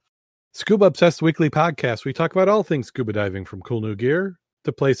Scuba Obsessed Weekly Podcast. We talk about all things scuba diving, from cool new gear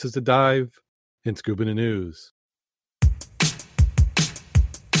to places to dive in scuba news.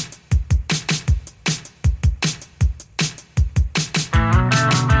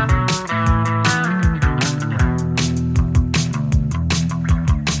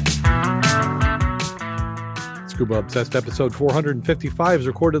 Scuba Obsessed episode 455 is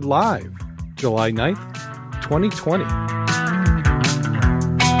recorded live July 9th, 2020.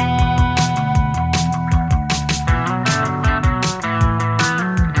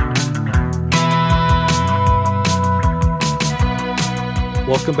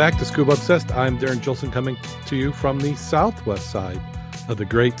 Welcome back to Scuba Obsessed. I'm Darren Gilson, coming to you from the southwest side of the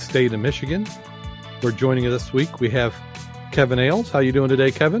great state of Michigan. We're joining us this week. We have Kevin Ailes. How you doing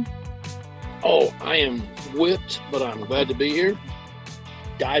today, Kevin? Oh, I am whipped, but I'm glad to be here.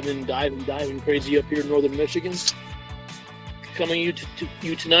 Diving crazy up here in northern Michigan. Coming to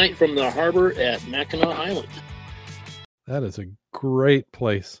you tonight from the harbor at Mackinac Island. That is a great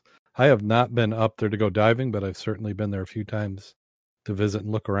place. I have not been up there to go diving, but I've certainly been there a few times to visit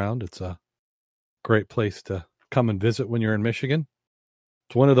and look around. It's a great place to come and visit when you're in Michigan.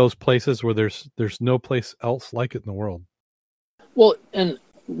 It's one of those places where there's no place else like it in the world. Well, and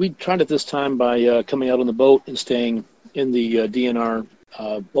we tried it this time by coming out on the boat and staying in the DNR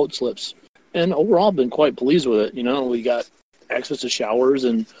boat slips. And overall, been quite pleased with it. You know, we got access to showers,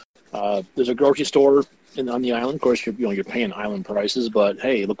 and there's a grocery store on the island. Of course, you're paying island prices, but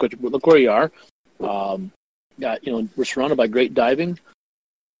hey, look where you are. We're surrounded by great diving.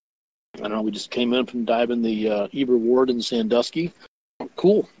 I don't know, we just came in from diving the Eber Ward in Sandusky.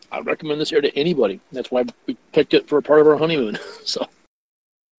 Cool. I recommend this area to anybody. That's why we picked it for a part of our honeymoon. So,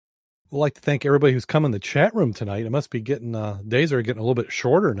 we'd like to thank everybody who's come in the chat room tonight. It must be getting days are getting a little bit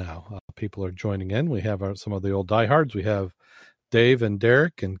shorter now. People are joining in. We have some of the old diehards. We have Dave and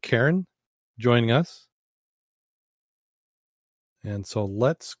Derek and Karen joining us. And so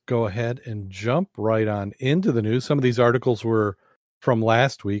let's go ahead and jump right on into the news. Some of these articles were from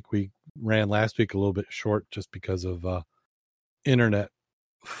last week. We ran last week a little bit short just because of internet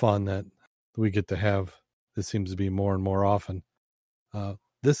fun that we get to have. This seems to be more and more often.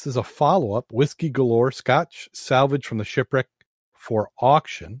 This is a follow-up. Whiskey Galore, Scotch salvage from the shipwreck for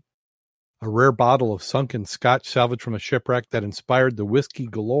auction. A rare bottle of sunken Scotch salvage from a shipwreck that inspired the Whiskey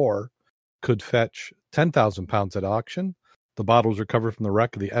Galore could fetch 10,000 pounds at auction. The bottle was recovered from the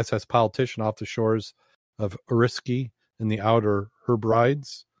wreck of the SS Politician off the shores of Oriskany in the Outer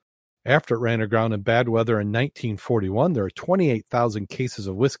Hebrides. After it ran aground in bad weather in 1941, there are 28,000 cases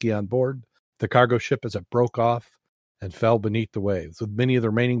of whiskey on board the cargo ship as it broke off and fell beneath the waves, with many of the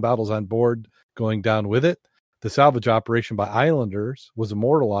remaining bottles on board going down with it. The salvage operation by islanders was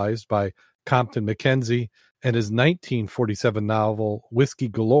immortalized by Compton Mackenzie, and his 1947 novel Whiskey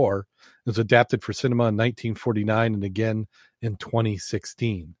Galore was adapted for cinema in 1949 and again in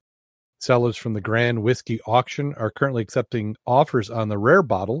 2016. Sellers from the Grand Whiskey Auction are currently accepting offers on the rare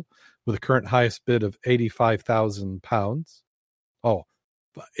bottle with a current highest bid of 85,000 pounds. Oh,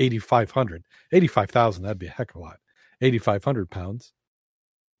 8,500. 85,000, that'd be a heck of a lot. 8,500 pounds.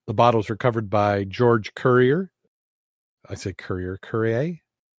 The bottle was recovered by George Currier. I say Currier, Currie,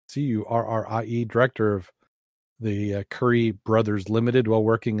 director of the Currie Brothers Limited, while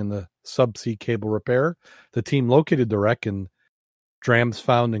working in the subsea cable repair. The team located the wreck and drams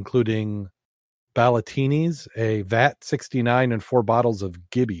found, including Ballatinis, a VAT 69, and 4 bottles of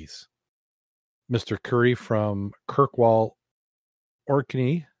Gibbies. Mr. Currie from Kirkwall,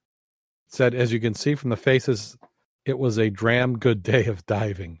 Orkney, said, "As you can see from the faces, it was a damn good day of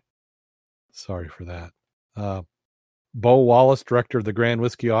diving." Sorry for that. Bo Wallace, director of the Grand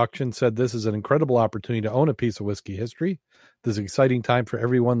Whiskey Auction, said, "This is an incredible opportunity to own a piece of whiskey history. This is an exciting time for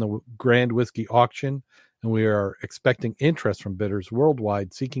everyone in the Grand Whiskey Auction, and we are expecting interest from bidders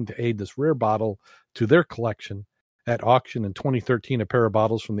worldwide seeking to aid this rare bottle to their collection. At auction in 2013, a pair of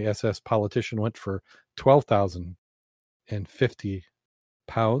bottles from the SS Politician went for 12,050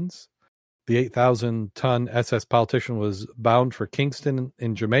 pounds. The 8,000-ton SS Politician was bound for Kingston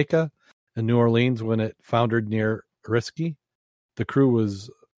in Jamaica and New Orleans when it foundered near Oriskany. The crew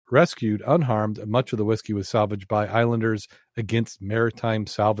was rescued unharmed, and much of the whiskey was salvaged by islanders against maritime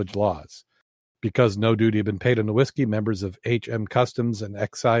salvage laws. Because no duty had been paid on the whiskey, members of HM Customs and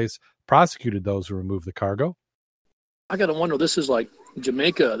Excise prosecuted those who removed the cargo." I got to wonder, this is like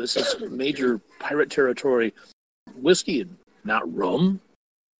Jamaica. This is major pirate territory. Whiskey and not rum?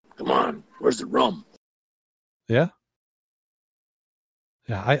 Come on, where's the rum? Yeah.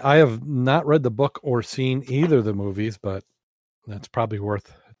 Yeah, I have not read the book or seen either of the movies, but that's probably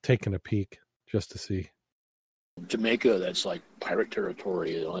worth taking a peek just to see. Jamaica, that's like pirate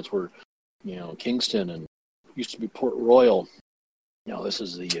territory. That's where, Kingston and used to be Port Royal. This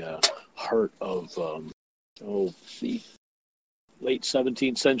is the heart of the late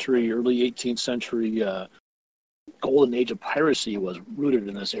 17th century, early 18th century golden age of piracy was rooted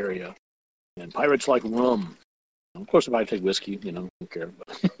in this area. And pirates like rum. Of course, if I take whiskey, don't care,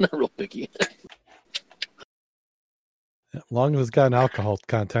 but not real picky. As long as it's got an alcohol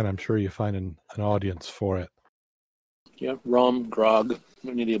content, I'm sure you find an audience for it. Yeah, rum, grog,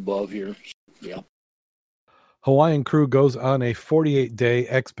 any of the above here. Yeah. Hawaiian crew goes on a 48-day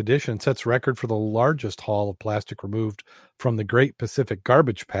expedition, sets record for the largest haul of plastic removed from the Great Pacific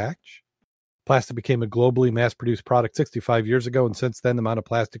Garbage Patch. Plastic became a globally mass-produced product 65 years ago, and since then, the amount of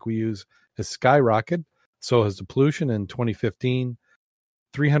plastic we use has skyrocketed. So has the pollution. In 2015,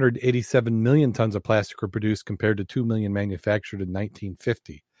 387 million tons of plastic were produced compared to 2 million manufactured in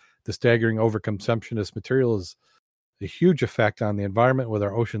 1950. The staggering overconsumption of this material is a huge effect on the environment, with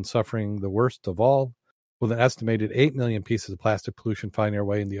our ocean suffering the worst of all, with an estimated 8 million pieces of plastic pollution finding their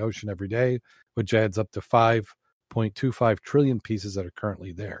way in the ocean every day, which adds up to 5.25 trillion pieces that are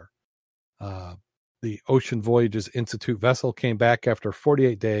currently there. The Ocean Voyages Institute vessel came back after a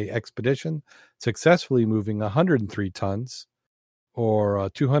 48-day expedition, successfully moving 103 tons, or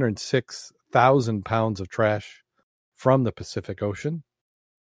 206,000 pounds of trash from the Pacific Ocean.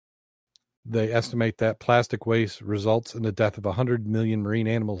 They estimate that plastic waste results in the death of 100 million marine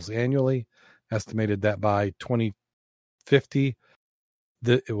animals annually, estimated that by 2050,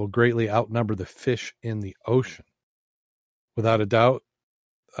 that it will greatly outnumber the fish in the ocean. Without a doubt,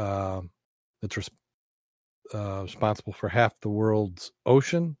 it's responsible for half the world's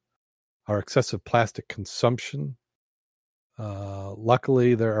ocean, our excessive plastic consumption.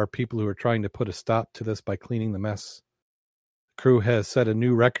 Luckily, there are people who are trying to put a stop to this by cleaning the mess. The crew has set a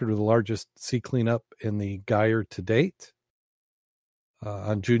new record with the largest sea cleanup in the gyre to date.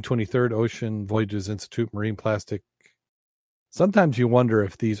 On June 23rd, Ocean Voyages Institute Marine Plastic. Sometimes you wonder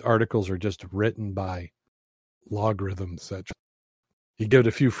if these articles are just written by logarithms. That you give it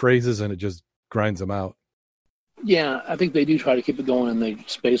a few phrases and it just grinds them out. Yeah, I think they do try to keep it going, and they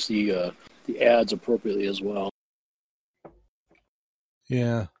space the ads appropriately as well.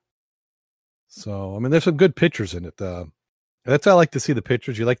 Yeah. So, I mean, there's some good pictures in it. That's why I like to see the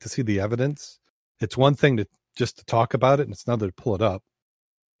pictures. You like to see the evidence. It's one thing to talk about it, and it's another to pull it up.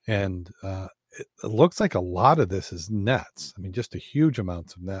 And it looks like a lot of this is nets. I mean, just a huge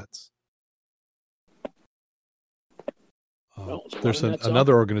amounts of nets. There's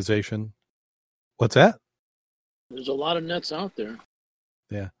another organization. What's that? There's a lot of nets out there.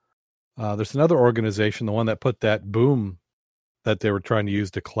 Yeah. There's another organization, the one that put that boom that they were trying to use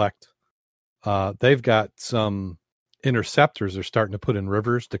to collect. They've got some interceptors they're starting to put in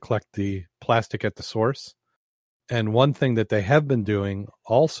rivers to collect the plastic at the source. And one thing that they have been doing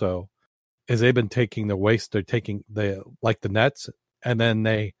also is they've been taking the waste, they're taking the nets, and then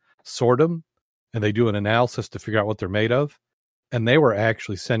they sort them and they do an analysis to figure out what they're made of. And they were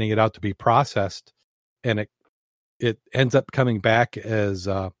actually sending it out to be processed, and it ends up coming back as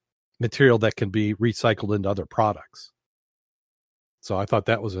material that can be recycled into other products. So I thought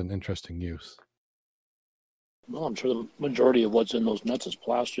that was an interesting use. Well, I'm sure the majority of what's in those nets is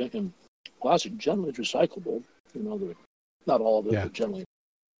plastic, and plastic generally is recyclable. Not all of it, but generally.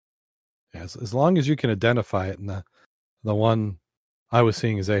 Yes, as long as you can identify it. And the one I was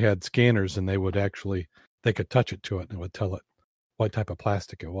seeing is they had scanners, and they could touch it to it, and it would tell it what type of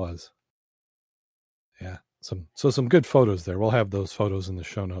plastic it was. Yeah, some good photos there. We'll have those photos in the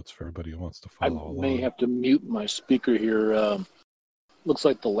show notes for everybody who wants to follow along. I may have to mute my speaker here. Looks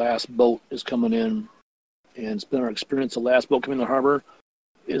like the last boat is coming in, and it's been our experience. The last boat coming in the harbor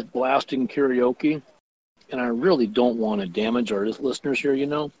is blasting karaoke, and I really don't want to damage our listeners here,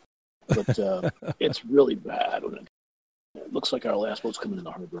 but it's really bad. It looks like our last boat's coming in the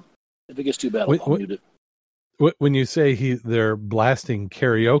harbor. If it gets too bad, I'll mute it. When you say they're blasting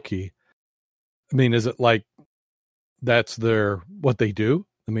karaoke, I mean, is it like that's what they do?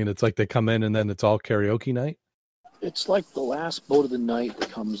 I mean, it's like they come in and then it's all karaoke night? It's like the last boat of the night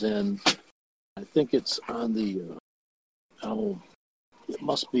that comes in. I think it's on the, it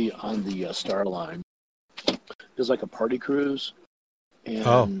must be on the Starline. There's like a party cruise,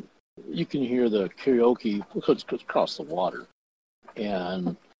 and you can hear the karaoke because it's across the water.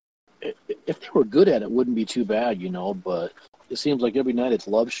 And if they were good at it, it wouldn't be too bad, but it seems like every night it's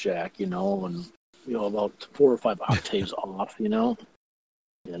Love Shack, and, about 4 or 5 octaves off, and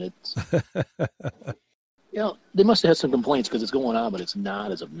it's, they must have had some complaints because it's going on, but it's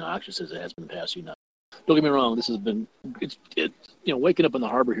not as obnoxious as it has been the past few nights. Don't get me wrong, this has been, waking up in the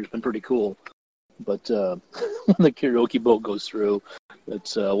harbor here has been pretty cool, But when the karaoke boat goes through,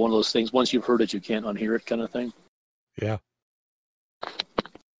 it's one of those things. Once you've heard it, you can't unhear it, kind of thing. Yeah.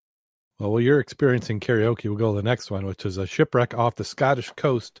 Well, while you're experiencing karaoke, we'll go to the next one, which is a shipwreck off the Scottish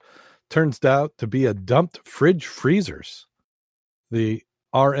coast. Turns out to be a dumped fridge freezers. The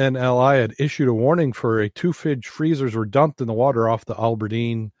RNLI had issued a warning for 2 fridge freezers were dumped in the water off the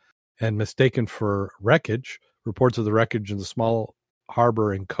Aberdeen and mistaken for wreckage. Reports of the wreckage in the small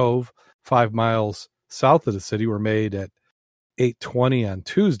harbor in Cove, 5 miles south of the city, were made at 8:20 on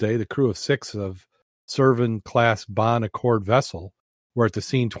Tuesday. The crew of 6 of Servan-class Bon Accord vessel were at the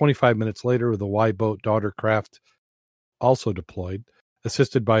scene 25 minutes later with the Y-boat daughter craft also deployed.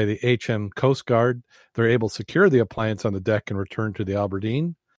 Assisted by the HM Coast Guard, they're able to secure the appliance on the deck and return to the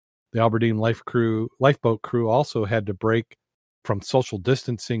Aberdeen. The Aberdeen lifeboat crew also had to break from social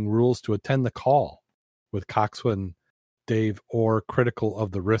distancing rules to attend the call, with coxswain Dave Orr critical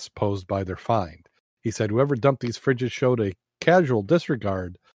of the risks posed by their find. He said, whoever dumped these fridges showed a casual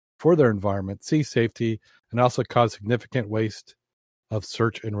disregard for their environment, sea safety, and also caused significant waste of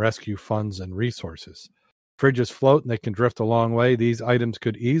search and rescue funds and resources. Fridges float and they can drift a long way. These items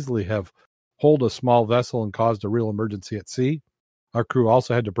could easily have holed a small vessel and caused a real emergency at sea. Our crew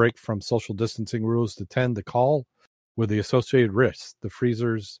also had to break from social distancing rules to attend the call with the associated risks. The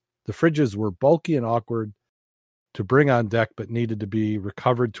fridges were bulky and awkward to bring on deck, but needed to be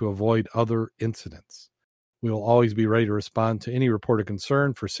recovered to avoid other incidents. We will always be ready to respond to any reported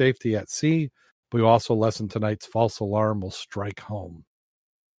concern for safety at sea, but we also lesson tonight's false alarm will strike home.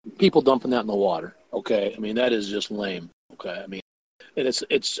 People dumping that in the water. Okay, I mean that is just lame. Okay, I mean, and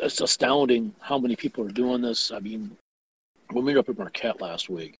it's astounding how many people are doing this. I mean, when we were up at Marquette last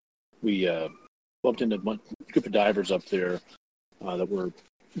week, we bumped into a group of divers up there that were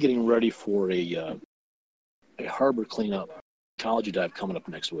getting ready for a harbor cleanup ecology dive coming up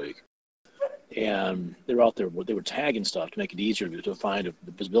next week, and they were out there. They were tagging stuff to make it easier to find if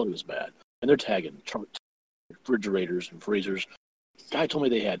the visibility was bad, and they're tagging refrigerators and freezers. The guy told me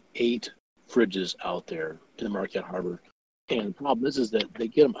they had 8 fridges out there in the Marquette Harbor. And the problem is that they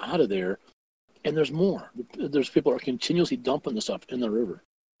get them out of there, and there's more. There's people are continuously dumping the stuff in the river.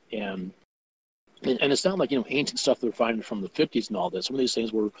 And it's not like, ancient stuff they're finding from the 50s and all that. Some of these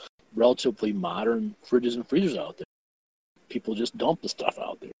things were relatively modern fridges and freezers out there. People just dump the stuff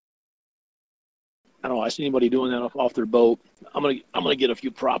out there. I don't know. I see anybody doing that off their boat. I'm gonna get a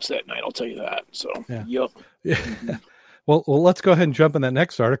few props that night. I'll tell you that. So, yeah. Yep. Yeah. Well, let's go ahead and jump in that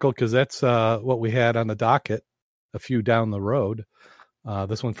next article because that's what we had on the docket a few down the road.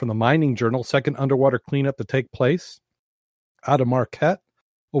 This one from the Mining Journal, second underwater cleanup to take place out of Marquette.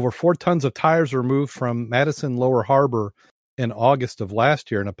 Over 4 tons of tires were removed from Madison Lower Harbor in August of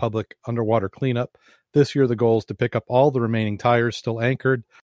last year in a public underwater cleanup. This year, the goal is to pick up all the remaining tires still anchored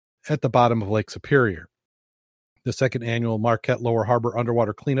at the bottom of Lake Superior. The second annual Marquette Lower Harbor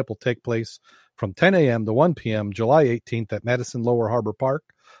underwater cleanup will take place from 10 a.m. to 1 p.m. July 18th at Madison Lower Harbor Park.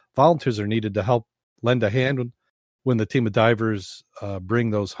 Volunteers are needed to help lend a hand when the team of divers bring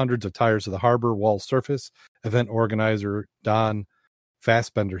those hundreds of tires to the harbor wall surface. Event organizer Don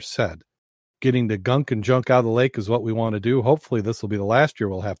Fassbender said, getting the gunk and junk out of the lake is what we want to do. Hopefully this will be the last year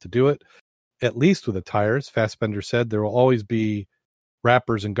we'll have to do it, at least with the tires. Fassbender said there will always be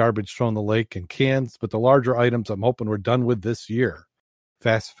wrappers and garbage thrown in the lake and cans, but the larger items I'm hoping we're done with this year.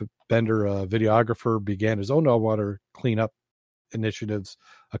 Fassbender, a videographer, began his own water cleanup initiatives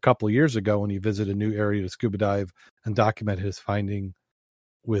a couple of years ago when he visited a new area to scuba dive and documented his finding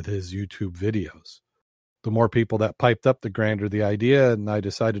with his YouTube videos. The more people that piped up, the grander the idea, and I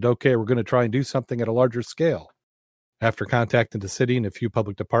decided, okay, we're going to try and do something at a larger scale. After contacting the city and a few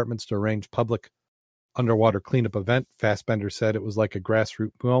public departments to arrange public underwater cleanup event, Fassbender said it was like a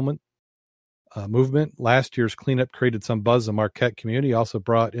grassroots movement. Last year's cleanup created some buzz in the Marquette community, also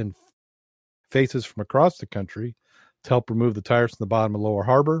brought in faces from across the country to help remove the tires from the bottom of Lower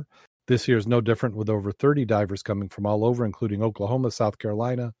Harbor. This year is no different, with over 30 divers coming from all over, including Oklahoma, South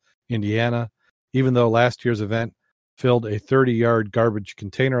Carolina, Indiana. Even though last year's event filled a 30-yard garbage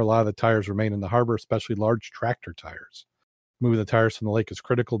container, a lot of the tires remain in the harbor, especially large tractor tires. Moving the tires from the lake is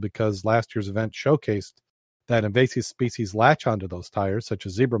critical because last year's event showcased that invasive species latch onto those tires, such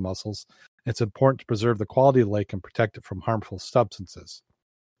as zebra mussels. It's important to preserve the quality of the lake and protect it from harmful substances.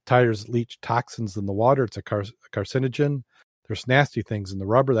 Tires leach toxins in the water. It's a carcinogen. There's nasty things in the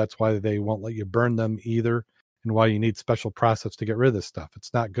rubber. That's why they won't let you burn them either, and why you need special process to get rid of this stuff.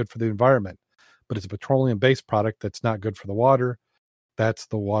 It's not good for the environment, but it's a petroleum-based product that's not good for the water. That's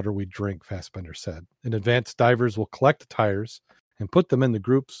the water we drink, Fassbender said. In advance, divers will collect the tires and put them in the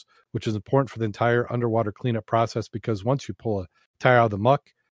groups, which is important for the entire underwater cleanup process because once you pull a tire out of the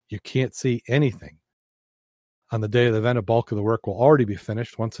muck, You can't see anything. On the day of the event, a bulk of the work will already be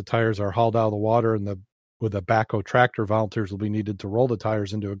finished. Once the tires are hauled out of the water and with a backhoe tractor, volunteers will be needed to roll the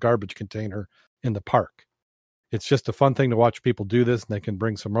tires into a garbage container in the park. It's just a fun thing to watch people do this, and they can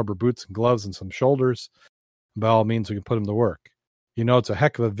bring some rubber boots and gloves and some shoulders. By all means, we can put them to work. It's a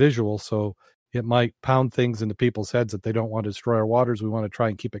heck of a visual, so it might pound things into people's heads that they don't want to destroy our waters. We want to try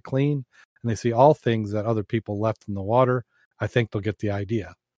and keep it clean. And they see all things that other people left in the water. I think they'll get the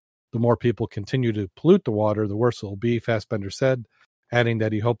idea. The more people continue to pollute the water, the worse it will be, Fassbender said, adding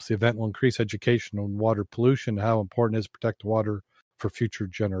that he hopes the event will increase education on water pollution and how important it is to protect the water for future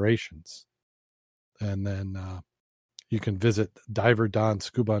generations. And then you can visit Diver Don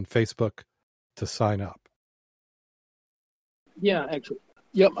Scuba on Facebook to sign up. Yeah, actually.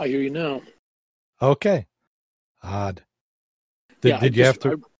 Yep, I hear you now. Okay. Odd. Did you have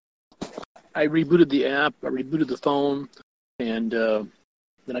to? I rebooted the app, I rebooted the phone, and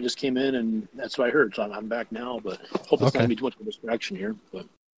then I just came in, and that's what I heard. So I'm back now, but hope it's not going to be too much of a distraction here. But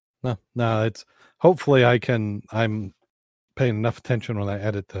no, it's hopefully I'm paying enough attention when I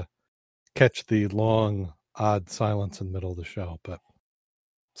edit to catch the long, odd silence in the middle of the show. But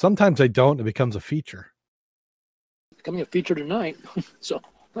sometimes I don't. It becomes a feature. Becoming a feature tonight. So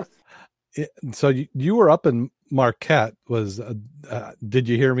you were up in Marquette. Did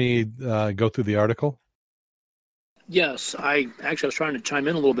you hear me go through the article? Yes, I was trying to chime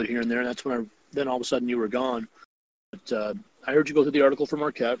in a little bit here and there, and that's when then all of a sudden you were gone. But I heard you go through the article for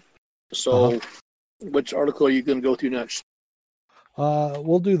Marquette. So which article are you going to go through next?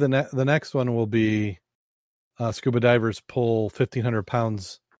 We'll do the next one will be scuba divers pull 1,500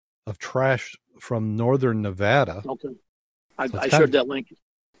 pounds of trash from northern Nevada. Okay. I shared that link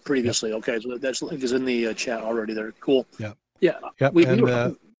previously. Yep. Okay, so that link is in the chat already there. Cool. Yeah. Yeah. Yep.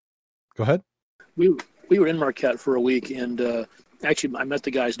 Go ahead. We were in Marquette for a week, and actually I met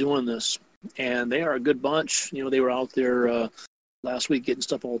the guys doing this, and they are a good bunch. They were out there last week getting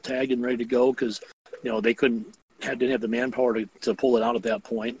stuff all tagged and ready to go because, they didn't have the manpower to pull it out at that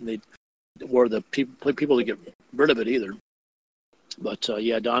point, and they were the people to get rid of it either. But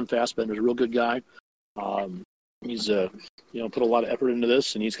Don Fassbender is a real good guy. He's put a lot of effort into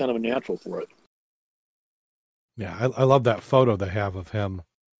this, and he's kind of a natural for it. Yeah, I love that photo they have of him.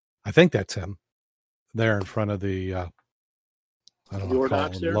 I think that's him there in front of the I don't know what to call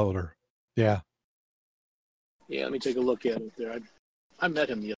it, loader. Yeah. Yeah, let me take a look at it there. I met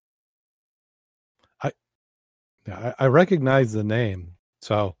him the I recognize the name.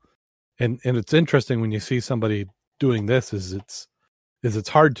 So and it's interesting when you see somebody doing this is it's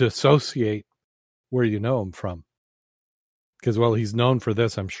hard to associate where you know him from. Because he's known for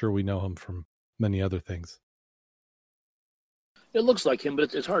this, I'm sure we know him from many other things. It looks like him,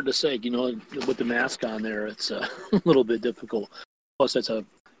 but it's hard to say. With the mask on there, it's a little bit difficult. Plus, it's an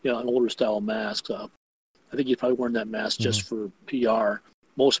older style mask. I think he's probably wearing that mask just for PR.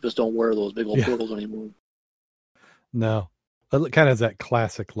 Most of us don't wear those big old portals anymore. No, it kind of has that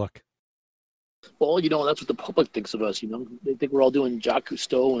classic look. Well, that's what the public thinks of us. They think we're all doing Jacques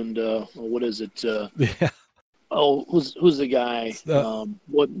Cousteau and what is it? Yeah. Oh, who's the guy?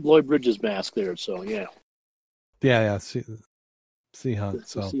 Lloyd Bridges mask there. So yeah. Yeah. Sea Hunt.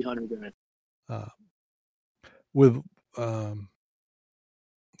 The Sea Hunter guy.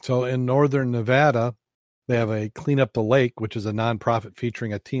 So in northern Nevada, they have a Clean Up the Lake, which is a nonprofit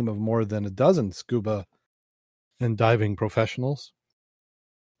featuring a team of more than a dozen scuba and diving professionals.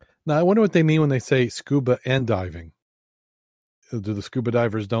 Now, I wonder what they mean when they say scuba and diving. Do the scuba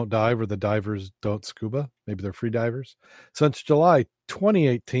divers don't dive or the divers don't scuba? Maybe they're free divers. Since July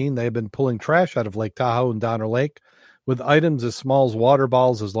 2018, they have been pulling trash out of Lake Tahoe and Donner Lake with items as small as water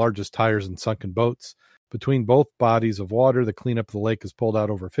balls, as large as tires and sunken boats. Between both bodies of water, the Clean Up the Lake has pulled out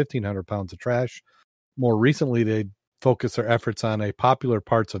over 1,500 pounds of trash. More recently, they focused their efforts on a popular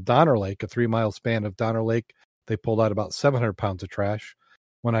parts of Donner Lake, a 3-mile span of Donner Lake. They pulled out about 700 pounds of trash.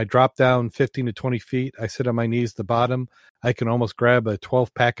 When I drop down 15 to 20 feet, I sit on my knees at the bottom. I can almost grab a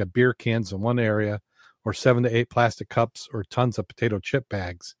 12-pack of beer cans in one area, or 7 to 8 plastic cups, or tons of potato chip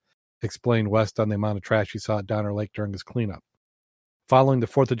bags, explained West on the amount of trash he saw at Donner Lake during his cleanup. Following the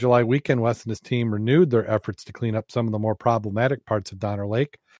 4th of July weekend, West and his team renewed their efforts to clean up some of the more problematic parts of Donner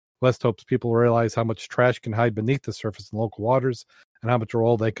Lake. West hopes people realize how much trash can hide beneath the surface in local waters and how much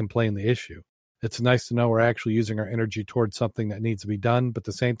role they can play in the issue. It's nice to know we're actually using our energy towards something that needs to be done, but at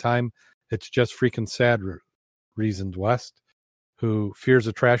the same time, it's just freaking sad, reasoned West, who fears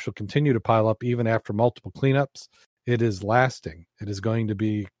the trash will continue to pile up even after multiple cleanups. It is lasting. It is going to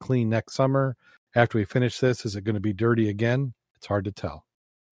be clean next summer. After we finish this, is it going to be dirty again? It's hard to tell.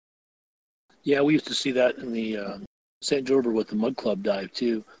 Yeah, we used to see that in the St. George with the Mud Club dive,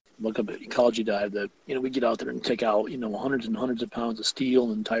 too. look up at Ecology Dive that, we get out there and take out, hundreds and hundreds of pounds of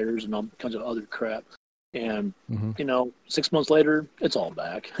steel and tires and all kinds of other crap. And, 6 months later, it's all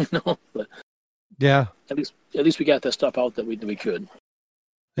back, but yeah, at least we got that stuff out that we could.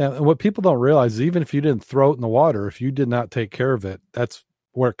 Yeah. And what people don't realize is even if you didn't throw it in the water, if you did not take care of it, that's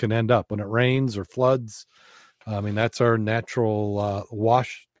where it can end up when it rains or floods. I mean, that's our natural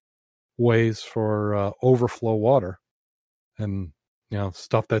wash ways for overflow water, and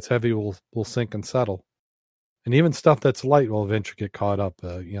stuff that's heavy will sink and settle, and even stuff that's light will eventually get caught up.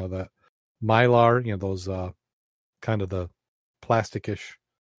 That mylar, those kind of the plasticish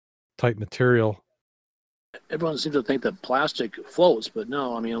type material. Everyone seems to think that plastic floats, but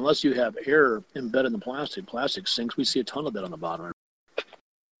no. I mean, unless you have air embedded in the plastic sinks. We see a ton of that on the bottom.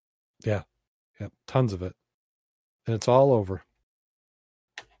 Yeah, tons of it, and it's all over.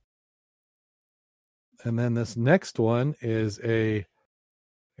 And then this next one is and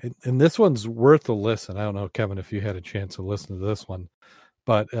this one's worth a listen. I don't know, Kevin, if you had a chance to listen to this one,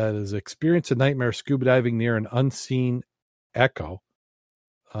 but it is Experience a Nightmare Scuba Diving Near an Unseen Echo.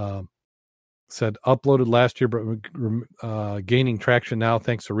 Said uploaded last year, but gaining traction now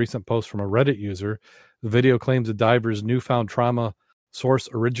thanks to a recent post from a Reddit user. The video claims the diver's newfound trauma source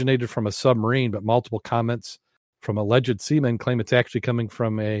originated from a submarine, but multiple comments from alleged seamen claim it's actually coming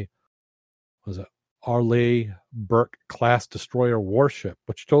from Arleigh Burke class destroyer warship,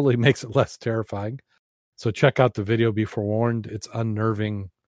 which totally makes it less terrifying. So check out the video, be forewarned. It's unnerving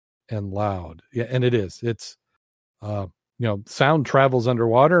and loud. Yeah, and it is. It's sound travels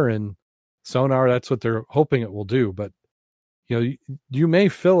underwater, and sonar, that's what they're hoping it will do. But you may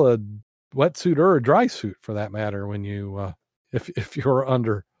fill a wetsuit or a dry suit for that matter when you if you're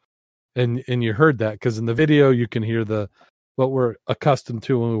under and you heard that, because in the video you can hear what we're accustomed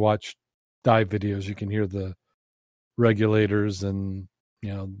to when we watch dive videos. You can hear the regulators and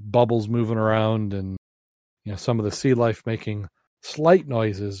bubbles moving around, and some of the sea life making slight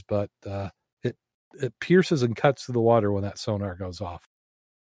noises, but it pierces and cuts through the water when that sonar goes off.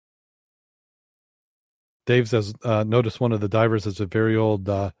 Dave says, notice one of the divers has a very old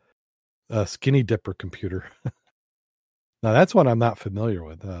skinny dipper computer. Now that's one I'm not familiar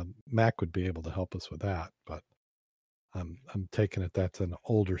with. Mac would be able to help us with that, but I'm taking it that's an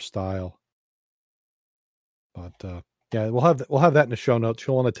older style. But yeah, we'll have that in the show notes.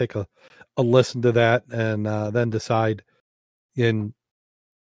 You'll want to take a listen to that and then decide. He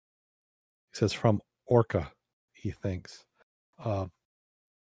says from Orca, he thinks.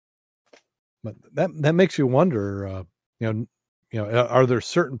 But that makes you wonder. Are there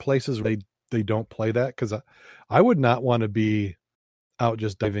certain places where they don't play that? Because I would not want to be out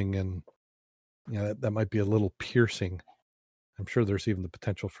just diving, and that might be a little piercing. I'm sure there's even the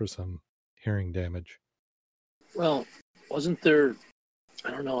potential for some hearing damage. Well, wasn't there,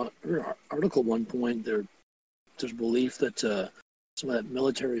 I don't know, an article at one point, there's belief that some of that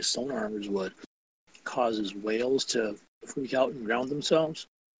military sonar is what causes whales to freak out and ground themselves.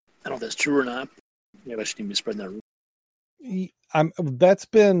 I don't know if that's true or not. Maybe I shouldn't be spreading that rumor. That's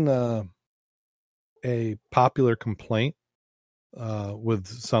been a popular complaint with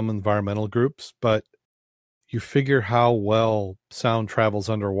some environmental groups, but you figure how well sound travels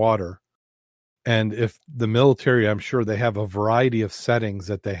underwater. And if the military, I'm sure they have a variety of settings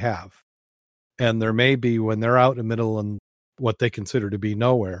that they have. And there may be, when they're out in the middle in what they consider to be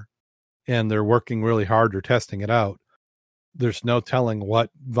nowhere, and they're working really hard or testing it out, there's no telling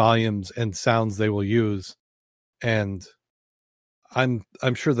what volumes and sounds they will use. And I'm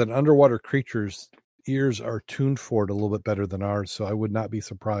sure that underwater creatures' ears are tuned for it a little bit better than ours. So I would not be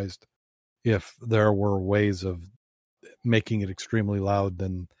surprised if there were ways of making it extremely loud,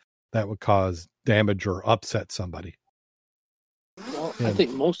 then that would cause damage or upset somebody. Well, I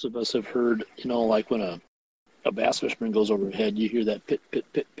think most of us have heard, like when a bass fisherman goes overhead, you hear that pit, pit,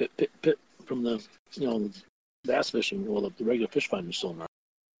 pit, pit, pit, pit from the, bass fishing, the regular fish finder sonar.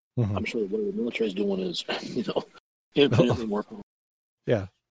 Mm-hmm. I'm sure that what the military's doing is, infinitely more powerful. Yeah.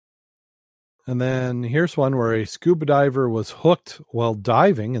 And then here's one where a scuba diver was hooked while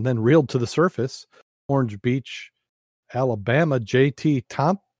diving and then reeled to the surface. Orange Beach, Alabama. JT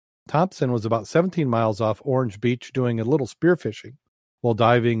Thompson was about 17 miles off Orange Beach doing a little spearfishing while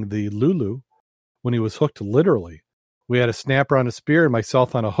diving the Lulu when he was hooked literally. We had a snapper on a spear and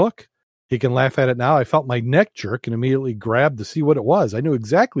myself on a hook. He can laugh at it now. I felt my neck jerk and immediately grabbed to see what it was. I knew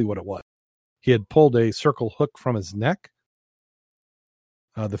exactly what it was. He had pulled a circle hook from his neck.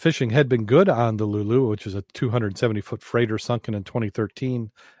 The fishing had been good on the Lulu, which is a 270-foot freighter sunken in 2013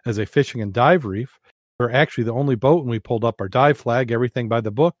 as a fishing and dive reef. We're actually the only boat, and we pulled up our dive flag, everything by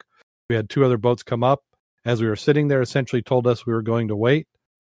the book. We had two other boats come up. As we were sitting there, essentially told us we were going to wait.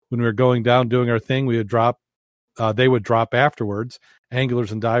 when we were going down doing our thing, we would drop. They would drop afterwards.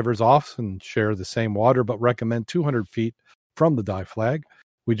 Anglers and divers often share the same water, but recommend 200 feet from the dive flag.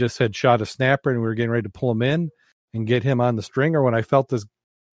 We just had shot a snapper, and we were getting ready to pull him in and get him on the stringer when I felt this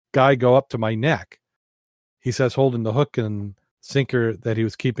guy go up to my neck. He says, holding the hook and sinker that he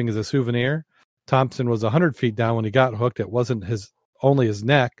was keeping as a souvenir. Thompson was 100 feet down when he got hooked. It wasn't only his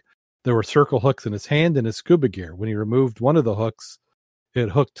neck. There were circle hooks in his hand and his scuba gear. When he removed one of the hooks, it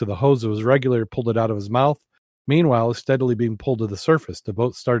hooked to the hose of his regulator, pulled it out of his mouth. Meanwhile, it was steadily being pulled to the surface. The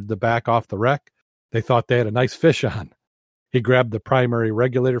boat started to back off the wreck. They thought they had a nice fish on. He grabbed the primary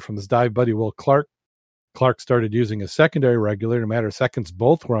regulator from his dive buddy, Will Clark. Clark started using a secondary regulator. In a matter of seconds,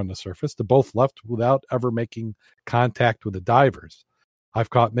 both were on the surface. They both left without ever making contact with the divers. I've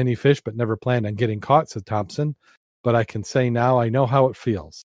caught many fish, but never planned on getting caught, said Thompson. But I can say now I know how it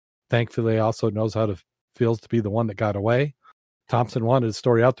feels. Thankfully, I also knows how it feels to be the one that got away. Thompson wanted his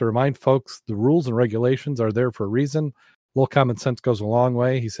story out to remind folks the rules and regulations are there for a reason. A little common sense goes a long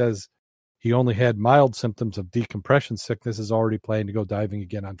way. He says he only had mild symptoms of decompression sickness, is already planning to go diving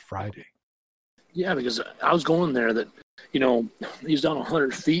again on Friday. Yeah, because I was going there that, he's down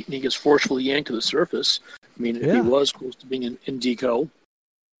 100 feet and he gets forcefully yanked to the surface. I mean, if he was close to being in deco,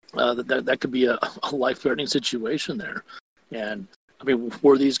 that could be a life-threatening situation there. And, I mean,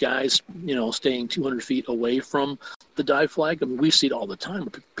 were these guys, staying 200 feet away from the dive flag? I mean, we see it all the time,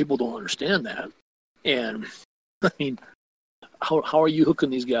 but people don't understand that. And, I mean, how are you hooking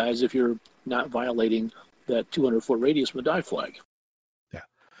these guys if you're not violating that 200-foot radius from the dive flag? Yeah.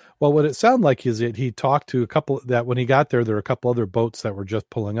 Well, what it sounded like is that he talked to a couple that when he got there were a couple other boats that were just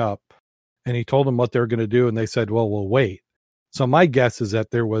pulling up, and he told them what they were going to do, and they said, well, we'll wait. So my guess is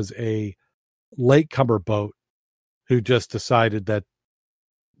that there was a latecomer boat who just decided that,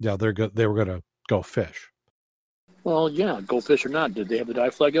 they were going to go fish. Well, yeah, go fish or not. Did they have the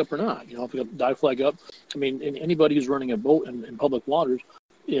dive flag up or not? If you have the dive flag up, I mean, anybody who's running a boat in public waters,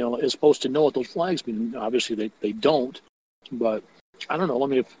 is supposed to know what those flags mean. Obviously, they don't. But I don't know. I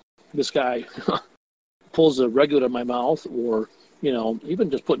mean, if this guy pulls a regulator in my mouth, or even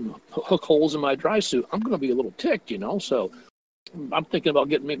just putting hook holes in my dry suit, I'm going to be a little ticked. So I'm thinking about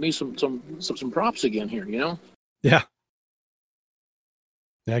getting me some props again here. Yeah.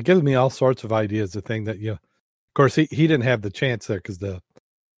 Yeah, it gives me all sorts of ideas. The thing that of course, he didn't have the chance there because the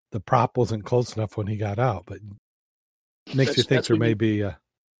prop wasn't close enough when he got out. But it makes you think there may be.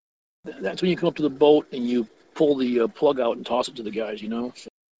 That's when you come up to the boat and you pull the plug out and toss it to the guys. So.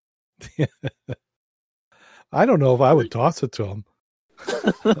 I don't know if I would toss it to him.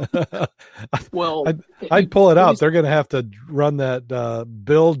 Well, I'd pull it out. They're going to have to run that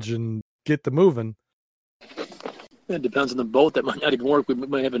bilge and get the moving. It depends on the boat. That might not even work. We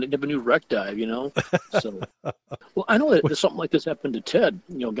might have a new wreck dive, So, well, I know that something like this happened to Ted,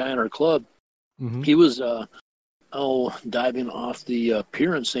 guy in our club. Mm-hmm. He was, diving off the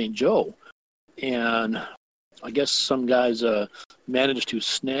pier in St. Joe. And I guess some guys managed to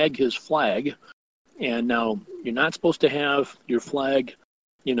snag his flag. And now you're not supposed to have your flag,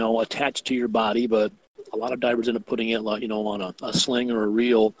 attached to your body, but a lot of divers end up putting it, on a sling or a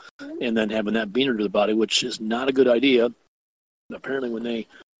reel, and then having that beaner to the body, which is not a good idea. Apparently, when they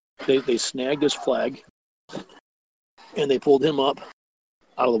snagged his flag, and they pulled him up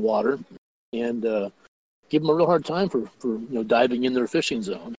out of the water, and give him a real hard time for diving in their fishing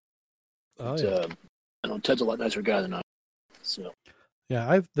zone. Oh yeah. Ted's a lot nicer guy than I. So.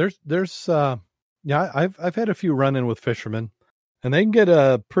 Yeah, I've had a few run-in with fishermen, and they can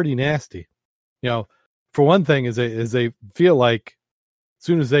get pretty nasty. For one thing, is they feel like as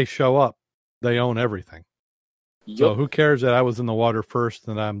soon as they show up, they own everything. Yep. So who cares that I was in the water first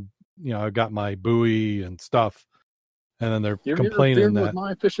and I've got my buoy and stuff, and then they're complaining that with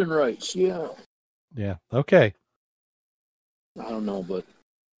my fishing rights. Yeah. Yeah. Okay. I don't know, but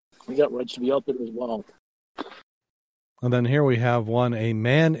we got rights to be out there as well. And then here we have a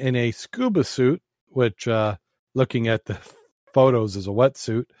man in a scuba suit, which looking at the photos is a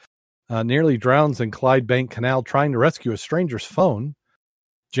wetsuit. Nearly drowns in Clydebank Canal trying to rescue a stranger's phone.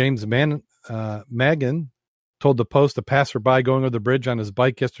 James Magan told the Post a passerby going over the bridge on his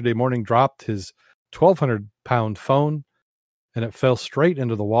bike yesterday morning dropped his 1,200-pound phone, and it fell straight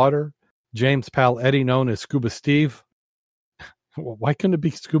into the water. James' pal Eddie, known as Scuba Steve. Why couldn't it be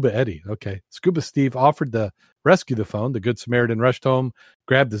Scuba Eddie? Okay. Scuba Steve offered to rescue the phone. The Good Samaritan rushed home,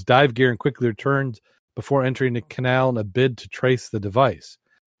 grabbed his dive gear, and quickly returned before entering the canal in a bid to trace the device.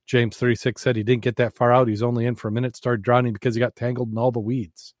 James 36 said he didn't get that far out. He's only in for a minute, started drowning because he got tangled in all the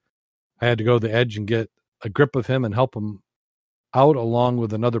weeds. I had to go to the edge and get a grip of him and help him out along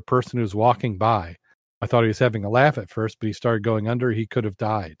with another person who was walking by. I thought he was having a laugh at first, but he started going under. He could have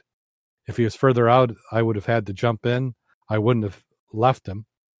died. If he was further out, I would have had to jump in. I wouldn't have left him.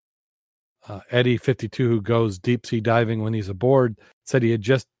 Eddie, 52, who goes deep sea diving when he's aboard, said he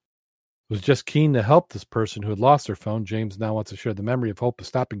was just keen to help this person who had lost their phone. James now wants to share the memory of hope of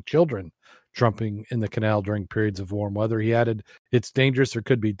stopping children jumping in the canal during periods of warm weather. He added, it's dangerous. There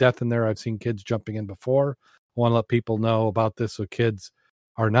could be death in there. I've seen kids jumping in before. I want to let people know about this so kids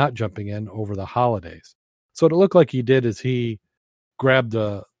are not jumping in over the holidays. So what it looked like he did is he grabbed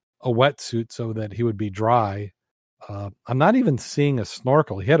a wetsuit so that he would be dry. I'm not even seeing a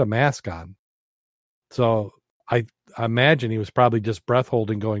snorkel. He had a mask on. So I imagine he was probably just breath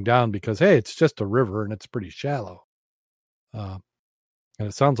holding going down because, hey, it's just a river and it's pretty shallow. And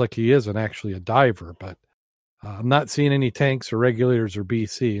it sounds like he isn't actually a diver, but I'm not seeing any tanks or regulators or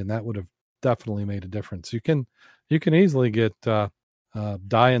BC, and that would have definitely made a difference. You can easily get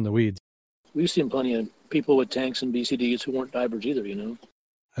die in the weeds. We've seen plenty of people with tanks and BCDs who weren't divers either, you know.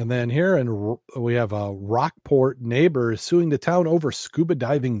 And then here we have a Rockport neighbor suing the town over scuba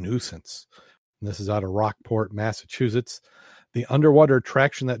diving nuisance. And this is out of Rockport, Massachusetts. The underwater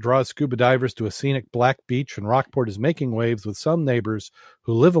attraction that draws scuba divers to a scenic black beach in Rockport is making waves with some neighbors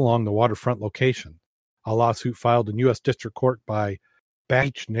who live along the waterfront location. A lawsuit filed in U.S. District Court by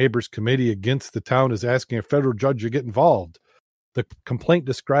Beach Neighbors Committee against the town is asking a federal judge to get involved. The complaint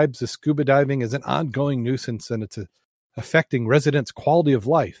describes the scuba diving as an ongoing nuisance and it's affecting residents' quality of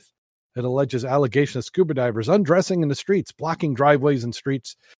life. It alleges allegations of scuba divers undressing in the streets, blocking driveways and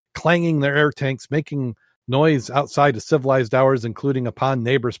streets, clanging their air tanks, making noise outside of civilized hours, including upon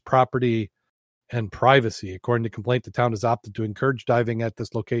neighbors' property and privacy. According to the complaint, the town has opted to encourage diving at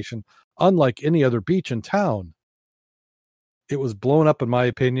this location, unlike any other beach in town. It was blown up, in my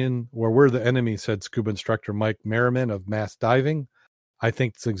opinion, where we're the enemy, said scuba instructor Mike Merriman of Mass Diving. I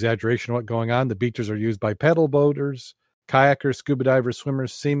think it's an exaggeration of what's going on. The beaches are used by paddle boaters, kayakers, scuba divers,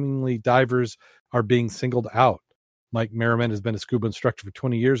 swimmers. Seemingly, divers are being singled out. Mike Merriman has been a scuba instructor for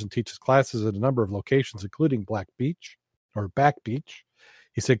 20 years and teaches classes at a number of locations, including Back Beach.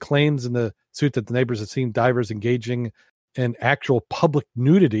 He said claims in the suit that the neighbors have seen divers engaging in actual public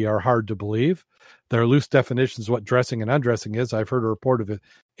nudity are hard to believe. There are loose definitions of what dressing and undressing is. I've heard a report of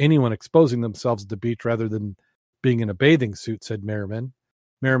anyone exposing themselves at the beach rather than being in a bathing suit, said Merriman.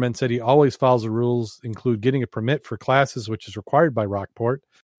 Merriman said he always follows the rules, include getting a permit for classes, which is required by Rockport.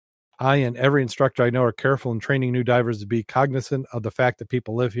 I and every instructor I know are careful in training new divers to be cognizant of the fact that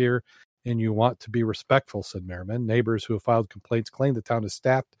people live here and you want to be respectful, said Merriman. Neighbors who have filed complaints claim the town is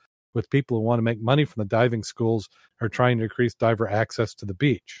staffed with people who want to make money from the diving schools are trying to increase diver access to the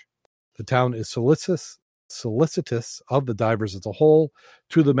beach. The town is solicitous of the divers as a whole.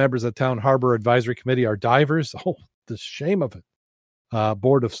 Two of the members of the Town Harbor Advisory Committee are divers. Oh, the shame of it.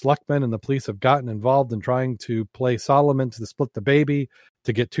 Board of Selectmen and the police have gotten involved in trying to play Solomon to split the baby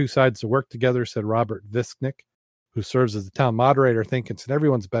to get two sides to work together, said Robert Visknick, who serves as the town moderator, thinking it's in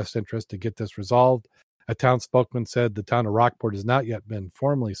everyone's best interest to get this resolved. A town spokesman said the town of Rockport has not yet been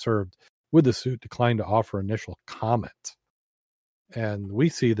formally served with the suit, declined to offer initial comment. And we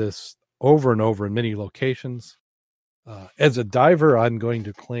see this over and over in many locations. As a diver, I'm going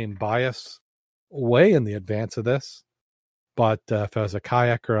to claim bias way in the advance of this. But if I was a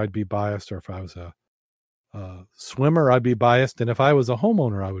kayaker, I'd be biased. Or if I was a swimmer, I'd be biased. And if I was a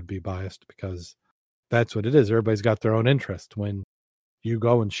homeowner, I would be biased because that's what it is. Everybody's got their own interest. When you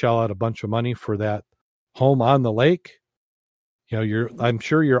go and shell out a bunch of money for that home on the lake, you know, I'm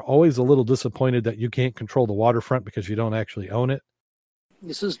sure you're always a little disappointed that you can't control the waterfront because you don't actually own it.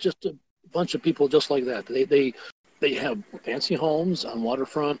 This is just a bunch of people just like that. They have fancy homes on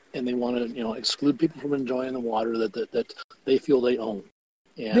waterfront, and they want to, exclude people from enjoying the water that they feel they own.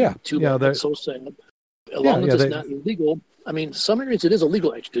 And that's so sad. As long as it's not illegal. I mean, some areas it is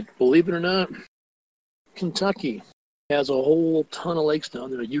illegal, actually. Believe it or not, Kentucky has a whole ton of lakes down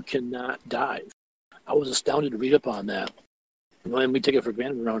there you cannot dive. I was astounded to read up on that. And we take it for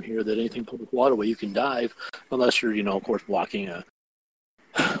granted around here that anything public waterway you can dive, unless you're, of course, blocking a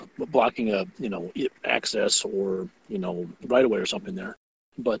access or right away or something there.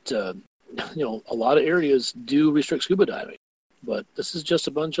 But a lot of areas do restrict scuba diving. But this is just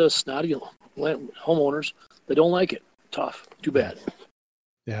a bunch of snotty homeowners that don't like it. Tough. Too bad.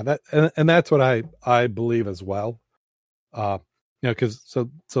 Yeah, that's what I believe as well. Because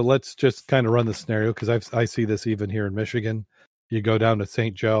so let's just kind of run the scenario because I see this even here in Michigan. You go down to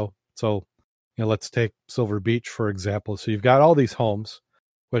St. Joe. So let's take Silver Beach for example. So you've got all these homes,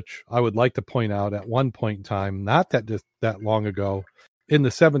 which I would like to point out at one point in time, not that long ago, in the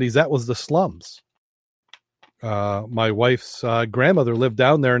 70s, that was the slums. My wife's grandmother lived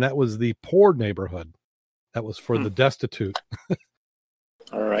down there, and that was the poor neighborhood. That was for the destitute.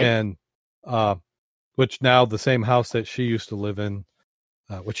 All right. And which now the same house that she used to live in,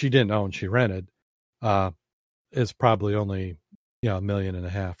 which she didn't own, she rented, is probably only $1.5 million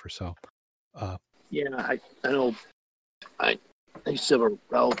or so. Yeah, I know. I used to have a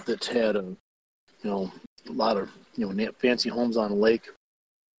route that's had a lot of fancy homes on a lake,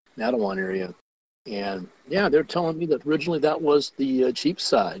 Mattawan area, and yeah, they're telling me that originally that was the cheap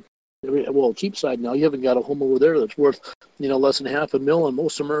side. Well, cheap side now, you haven't got a home over there that's worth less than $500,000, and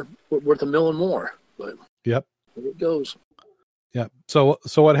most of them are worth $1 million more. But yep, there it goes. Yeah. So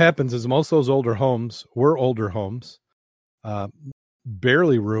what happens is most of those older homes were older homes,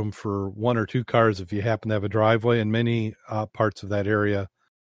 barely room for one or two cars if you happen to have a driveway, and many parts of that area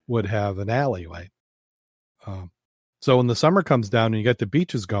would have an alleyway. So when the summer comes down and you get the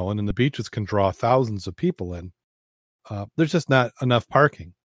beaches going, and the beaches can draw thousands of people in, there's just not enough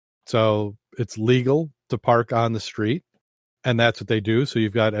parking. So it's legal to park on the street, and that's what they do. So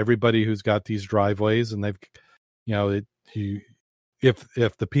you've got everybody who's got these driveways, and they've,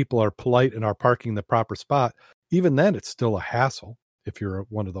 if the people are polite and are parking the proper spot, even then it's still a hassle if you're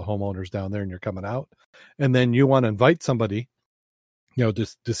one of the homeowners down there and you're coming out, and then you want to invite somebody, to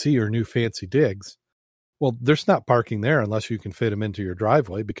see your new fancy digs. Well, there's not parking there unless you can fit them into your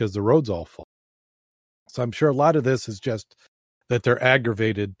driveway because the road's all full. So I'm sure a lot of this is just that they're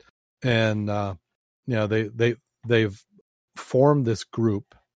aggravated, and they've formed this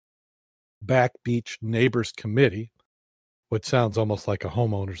group, Back Beach Neighbors Committee, which sounds almost like a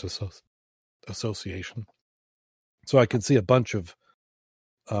homeowners association. So I can see a bunch of,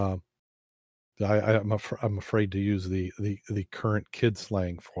 I'm afraid to use the current kid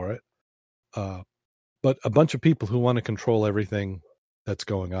slang for it, but a bunch of people who want to control everything that's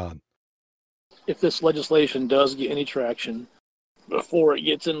going on. If this legislation does get any traction before it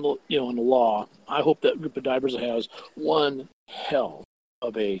gets in the law, I hope that group of divers has one hell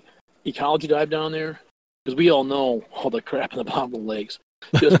of a ecology dive down there, because we all know all the crap in the bottom of the lakes.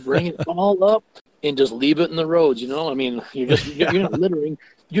 Just bring it all up and just leave it in the roads. I mean, you're not littering.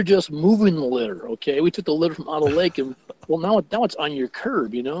 You're just moving the litter. Okay, we took the litter from out of the lake, and now it's on your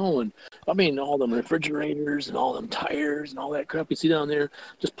curb. And I mean, all them refrigerators and all them tires and all that crap you see down there.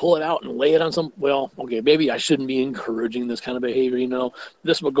 Just pull it out and lay it on some. Well, okay, maybe I shouldn't be encouraging this kind of behavior.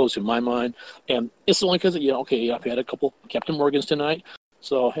 This is what goes through my mind, and it's only because I've had a couple Captain Morgans tonight.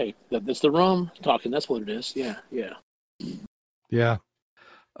 So, hey, that's the rum talking. That's what it is. Yeah. Yeah.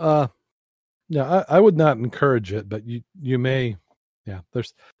 I would not encourage it, but you may. Yeah,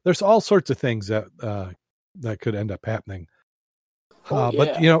 there's all sorts of things that could end up happening.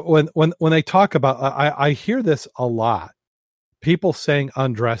 But when they talk about, I hear this a lot. People saying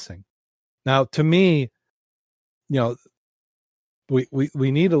undressing. Now, to me,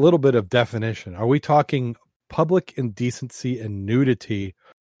 we need a little bit of definition. Are we talking public indecency and nudity?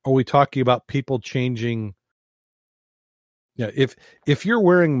 Are we talking about people changing? If you're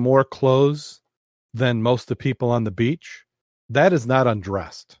wearing more clothes than most of the people on the beach, that is not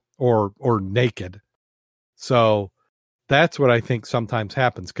undressed or naked. So that's what I think sometimes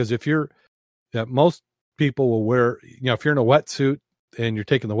happens. Because most people will wear, if you're in a wetsuit and you're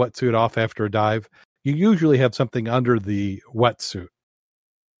taking the wetsuit off after a dive, you usually have something under the wetsuit.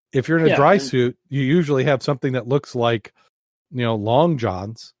 If you're in a dry suit, you usually have something that looks like, long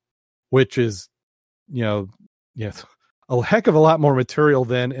johns, which is, a heck of a lot more material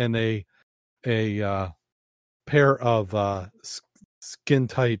than in a pair of skin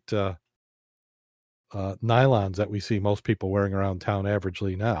tight nylons that we see most people wearing around town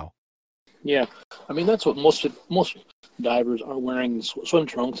averagely now. Yeah, I mean that's what most divers are wearing. Swim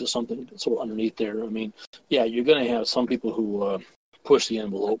trunks or something sort of underneath there. I mean, yeah, you're going to have some people who push the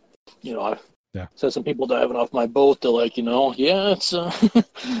envelope. I've said some people diving off my boat. They're like, it's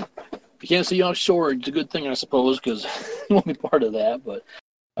if you can't see offshore, it's a good thing, I suppose, because you won't be part of that. But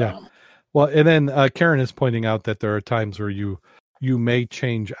well, and then Karen is pointing out that there are times where you may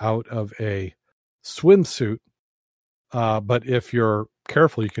change out of a swimsuit, but if you're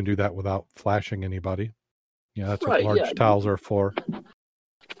careful, you can do that without flashing anybody. That's what large towels are for.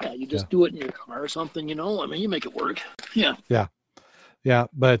 Yeah, you just do it in your car or something, I mean, you make it work. Yeah,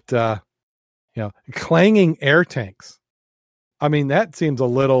 but clanging air tanks. I mean, that seems a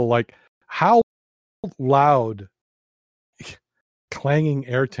little like, how loud clanging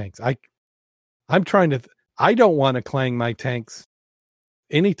air tanks. I'm trying to. I don't want to clang my tanks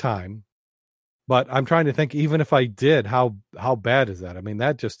anytime, but I'm trying to think. Even if I did, how bad is that? I mean,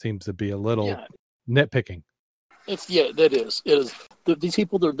 that just seems to be a little nitpicking. That is. It is. These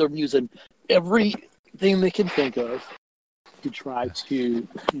people they're using everything they can think of to try to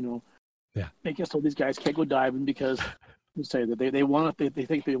Yeah. They just told these guys can't go diving because they say that they want it. They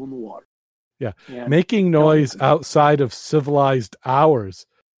think they own the water. Yeah. And, making noise outside of civilized hours.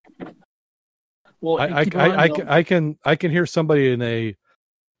 Well, I can hear somebody in a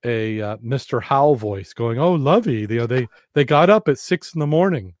Mr. Howell voice going, "Oh, lovey, they got up at 6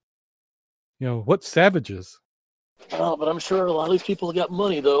 a.m. What savages." Oh, but I'm sure a lot of these people got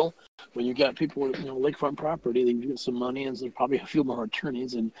money though. When you got people with lakefront property, they get some money, and there's probably a few more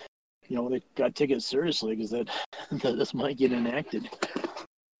attorneys, and they got to take it seriously because that this might get enacted.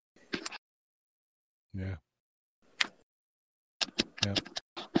 Yeah.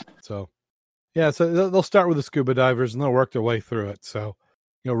 So they'll start with the scuba divers and they'll work their way through it. So,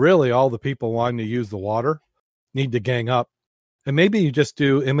 really all the people wanting to use the water need to gang up. And maybe you just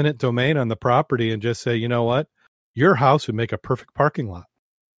do eminent domain on the property and just say, you know what? Your house would make a perfect parking lot.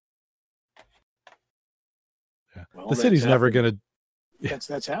 Yeah. Well, the city's never going to. Yeah.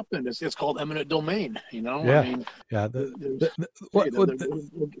 That's happened. It's called eminent domain, Yeah. I mean, yeah. The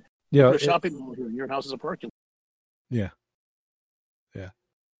shopping mall here, and your house is a parking lot. Yeah. Yeah.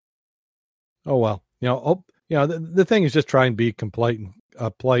 Oh, well, the thing is just try and be polite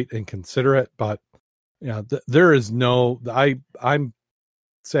and considerate, but there is no, I'm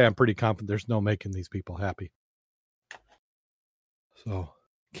pretty confident there's no making these people happy. So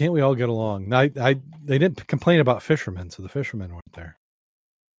can't we all get along? They didn't complain about fishermen, so the fishermen weren't there.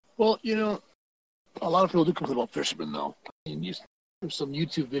 Well, a lot of people do complain about fishermen, though. I mean, there's some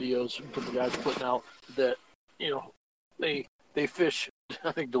YouTube videos from the guys putting out that, they fish,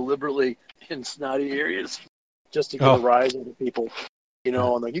 I think, deliberately in snotty areas just to get a rise out of people. And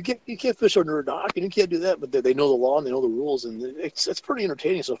like you can't fish under a dock and you can't do that, but they know the law and they know the rules, and it's pretty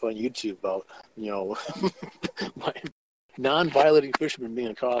entertaining stuff on YouTube about non-violating fishermen being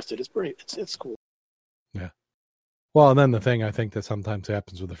accosted. It's cool. Yeah. Well, and then the thing I think that sometimes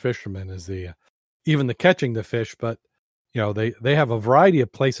happens with the fishermen is even the catching the fish, but they have a variety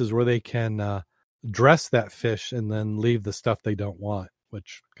of places where they can dress that fish and then leave the stuff they don't want,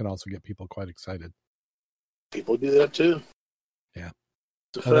 which can also get people quite excited. People do that too. Yeah.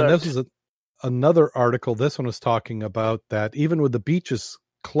 And then this is another article. This one was talking about that even with the beaches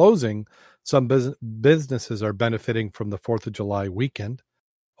closing, some businesses are benefiting from the 4th of July weekend.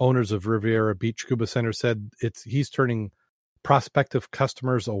 Owners of Riviera Beach Scuba Center said he's turning prospective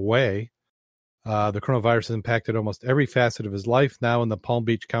customers away. The coronavirus has impacted almost every facet of his life. Now in the Palm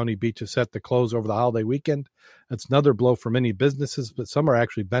Beach County beach is set to close over the holiday weekend. It's another blow for many businesses, but some are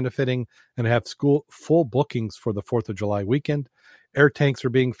actually benefiting and have full bookings for the 4th of July weekend. Air tanks are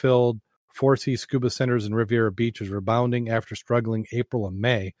being filled. 4C Scuba Centers in Riviera Beach is rebounding after struggling April and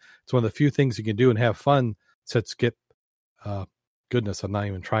May. It's one of the few things you can do and have fun, said Skip. Goodness, I'm not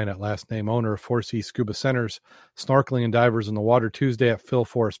even trying that last name. Owner of 4C Scuba Centers. Snorkeling and divers in the water Tuesday at Phil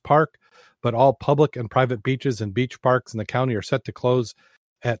Forest Park. But all public and private beaches and beach parks in the county are set to close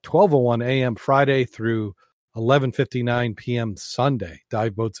at 12:01 a.m. Friday through 11:59 p.m. Sunday.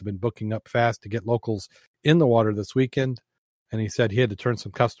 Dive boats have been booking up fast to get locals in the water this weekend. And he said he had to turn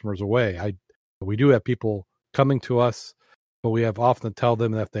some customers away. We do have people coming to us, but we have often to tell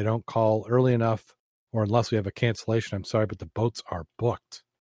them that if they don't call early enough or unless we have a cancellation, I'm sorry, but the boats are booked.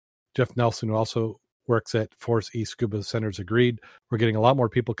 Jeff Nelson, who also works at Force East Scuba Centers, agreed. We're getting a lot more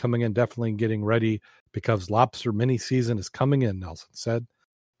people coming in, definitely getting ready because lobster mini season is coming in, Nelson said.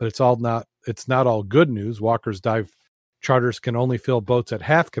 But it's not all good news. Walker's Dive charters can only fill boats at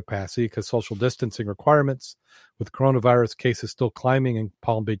half capacity because social distancing requirements. With coronavirus cases still climbing in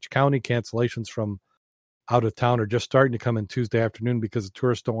Palm Beach County, cancellations from out of town are just starting to come in Tuesday afternoon because the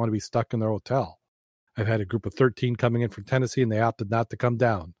tourists don't want to be stuck in their hotel. I've had a group of 13 coming in from Tennessee, and they opted not to come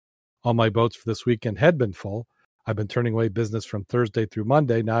down. All my boats for this weekend had been full. I've been turning away business from Thursday through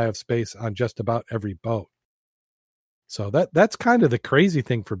Monday. Now I have space on just about every boat. So that's kind of the crazy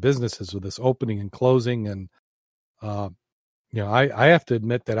thing for businesses with this opening and closing. And, I have to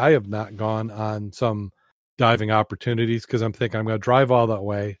admit that I have not gone on some diving opportunities because I'm thinking I'm going to drive all that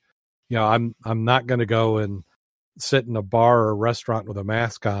way. I'm not going to go and sit in a bar or a restaurant with a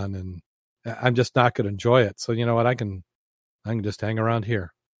mask on, and I'm just not going to enjoy it. So you know what? I can just hang around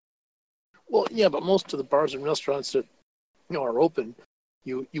here. Well, yeah, but most of the bars and restaurants that are open,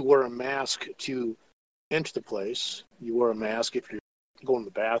 you wear a mask to enter the place. You wear a mask if you're going to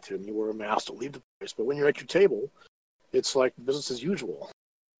the bathroom. You wear a mask to leave the place. But when you're at your table, it's like business as usual.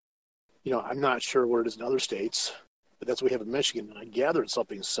 I'm not sure what it is in other states, but that's what we have in Michigan. And I gather it's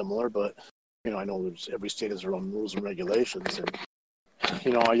something similar, but I know every state has their own rules and regulations.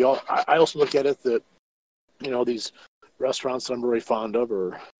 And I also look at it that these restaurants that I'm very fond of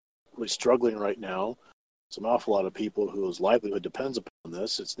are really struggling right now. It's an awful lot of people whose livelihood depends upon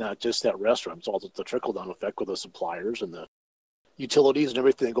this. It's not just that restaurant; it's also the trickle-down effect with the suppliers and the utilities and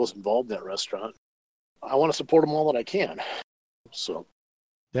everything that goes involved in that restaurant. I want to support them all that I can. So,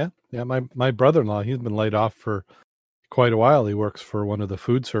 yeah. My brother-in-law, he's been laid off for quite a while. He works for one of the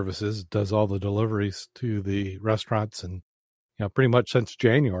food services, does all the deliveries to the restaurants, and pretty much since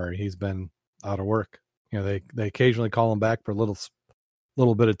January, he's been out of work. They occasionally call him back for a little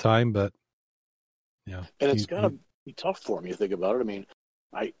bit of time, but and it's got to be tough for him. You think about it. I mean,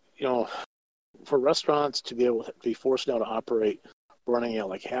 for restaurants to be able to be forced now to operate running at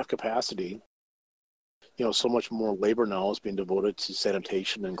like half capacity, so much more labor now is being devoted to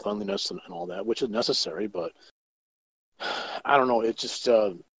sanitation and cleanliness and all that, which is necessary. But I don't know. It just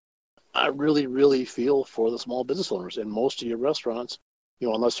I really, really feel for the small business owners. And most of your restaurants,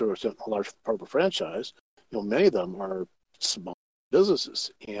 unless they're a large part of a franchise, many of them are small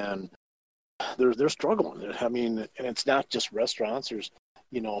businesses, and they're struggling. I mean, and it's not just restaurants. There's,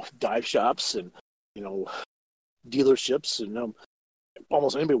 dive shops and, dealerships, and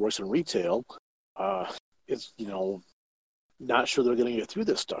almost anybody works in retail. It's, not sure they're going to get through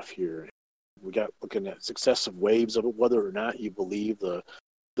this stuff here. We got looking at successive waves of it, whether or not you believe the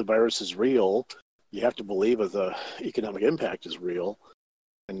virus is real. You have to believe that the economic impact is real,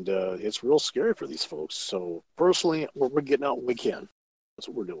 and it's real scary for these folks. So personally, we're getting out when we can. That's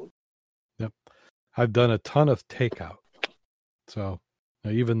what we're doing. Yep. I've done a ton of takeout. So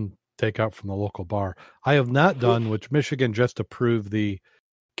even takeout from the local bar. I have not done, which Michigan just approved, the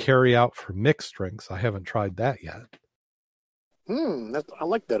carry out for mixed drinks. I haven't tried that yet. I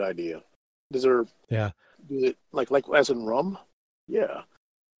like that idea. Does there? Yeah. Do it like as in rum? Yeah.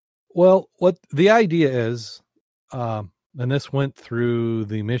 Well, what the idea is, and this went through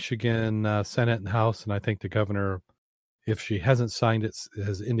the Michigan Senate and House, and I think the governor, if she hasn't signed it,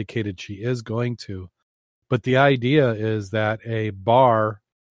 has indicated she is going to. But the idea is that a bar,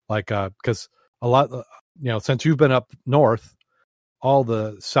 because a lot, since you've been up north, all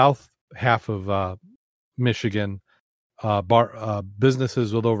the south half of Michigan,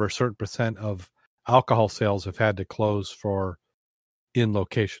 businesses with over a certain percent of alcohol sales have had to close for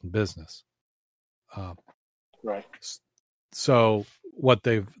in-location business. Right. So what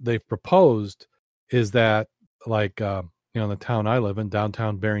they've proposed is that, in the town I live in,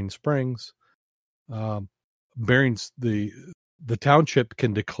 downtown Bering Springs, the township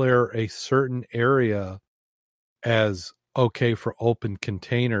can declare a certain area as okay for open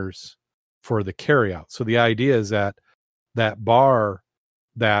containers for the carryout. So the idea is that bar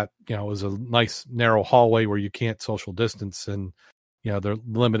that is a nice narrow hallway where you can't social distance, and they're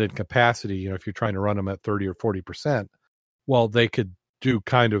limited capacity. If you're trying to run them at 30 or 40%, well, they could do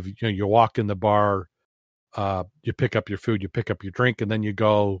kind of, you walk in the bar, you pick up your food, you pick up your drink, and then you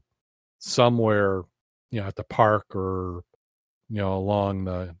go somewhere, at the park or, along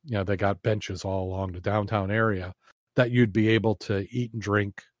the, they got benches all along the downtown area that you'd be able to eat and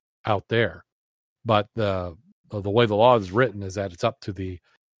drink out there. But the way the law is written is that it's up to the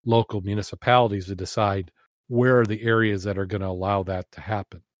local municipalities to decide where are the areas that are going to allow that to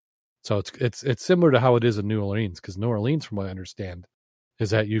happen. So it's similar to how it is in New Orleans, because New Orleans, from what I understand, is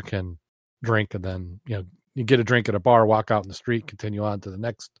that you can drink and then, you get a drink at a bar, walk out in the street, continue on to the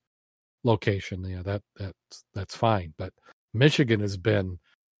next location. That's fine. But Michigan has been,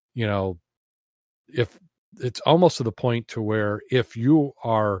 if it's almost to the point to where if you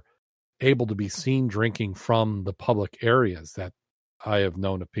are able to be seen drinking from the public areas, that I have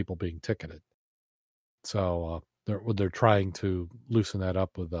known of people being ticketed. So they're trying to loosen that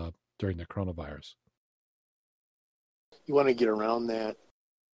up with during the coronavirus. You want to get around that.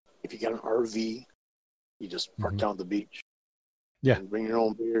 If you got an RV, you just park down at the beach. Yeah. And bring your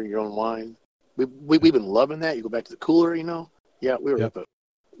own beer, your own wine. We've been loving that. You go back to the cooler, Yeah, we were up at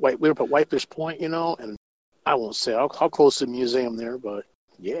Whitefish Point, and I won't say how close to the museum there, but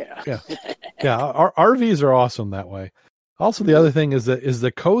yeah. Yeah. Our RVs are awesome that way. Also, the other thing is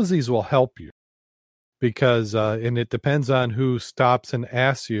the cozies will help you, because and it depends on who stops and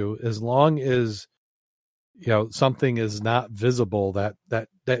asks you. As long as something is not visible,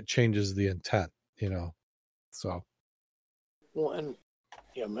 that changes the intent. So. Well, and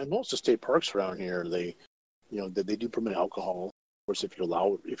most of the state parks around here, they do permit alcohol. Of course, if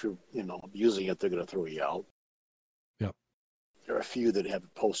you're abusing it, they're going to throw you out. Yep. There are a few that have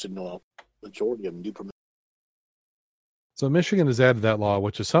posted no. Majority of them do permit. So Michigan has added that law,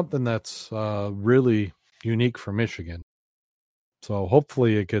 which is something that's really unique for Michigan. So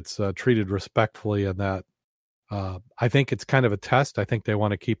hopefully it gets treated respectfully, and that I think it's kind of a test. I think they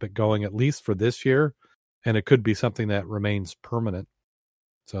want to keep it going at least for this year, and it could be something that remains permanent.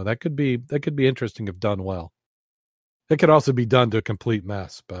 So that could be interesting if done well. It could also be done to a complete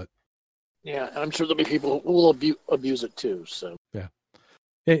mess, but yeah, I'm sure there'll be people who will abuse it too. So yeah.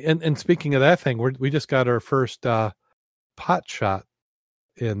 And speaking of that thing, we just got our first pot shot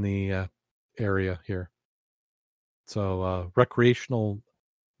in the area here. So recreational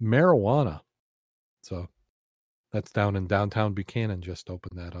marijuana. So that's down in downtown Buchanan. Just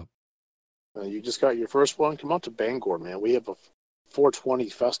opened that up. You just got your first one. Come out to Bangor, man. We have a 420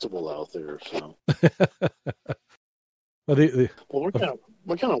 festival out there. So well, we're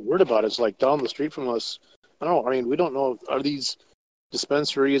kind of worried about it. It's like down the street from us. I don't know. I mean, we don't know. Are these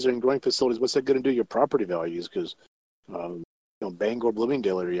dispensaries and growing facilities? What's that going to do to your property values? Because Bangor,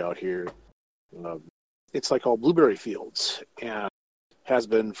 Bloomingdale area out here, it's like all blueberry fields and has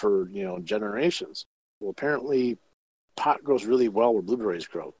been for generations. Well, apparently, pot grows really well where blueberries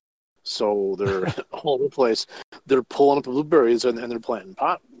grow. So they're all over the place. They're pulling up the blueberries and they're planting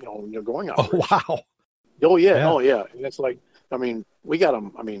pot. Going out. Oh wow. Oh yeah. Oh yeah. And it's like, I mean, we got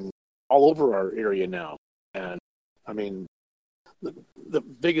them. I mean, all over our area now, and I mean, the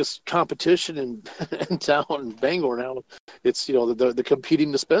biggest competition in town in Bangor now, it's the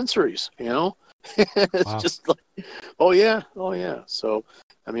competing dispensaries. It's wow. just like, oh yeah. So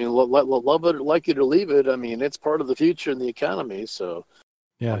I mean, love it, like it or leave it. I mean, it's part of the future in the economy. So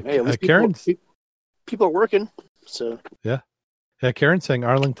yeah, hey, at least people are working. So yeah. Karen's saying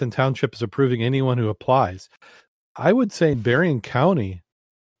Arlington Township is approving anyone who applies. I would say in Berrien County,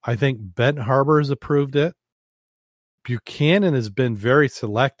 I think Benton Harbor has approved it. Buchanan has been very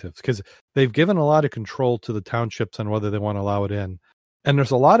selective because they've given a lot of control to the townships on whether they want to allow it in. And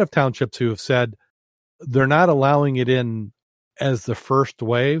there's a lot of townships who have said they're not allowing it in as the first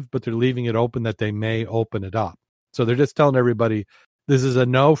wave, but they're leaving it open that they may open it up. So they're just telling everybody this is a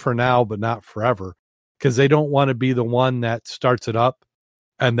no for now, but not forever, because they don't want to be the one that starts it up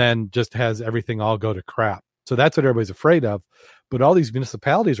and then just has everything all go to crap. So that's what everybody's afraid of. But all these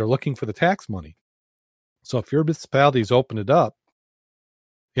municipalities are looking for the tax money. So if your municipalities open it up,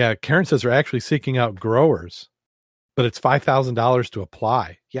 yeah, Karen says they're actually seeking out growers, but it's $5,000 to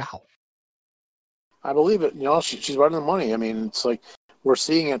apply. Yeah. I believe it. She's right on the money. I mean, it's like we're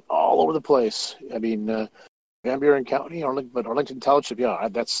seeing it all over the place. I mean, Van Buren County, but Arlington Township, yeah,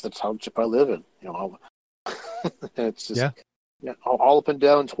 that's the township I live in. It's just all up and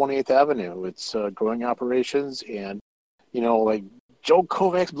down 28th Avenue. It's growing operations, and like Joe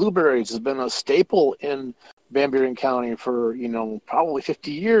Kovacs Blueberries has been a staple in Van Buren County for probably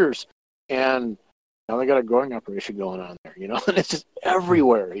 50 years, and now they got a growing operation going on there. And it's just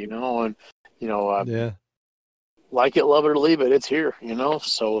everywhere. And like it, love it, or leave it, it's here.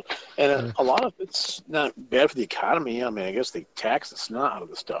 So and a lot of it's not bad for the economy. I mean, I guess they tax the snot out of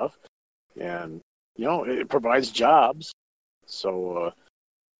the stuff, and it provides jobs. So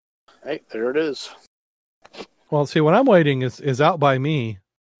hey, there it is. Well, see, what I'm waiting is out by me.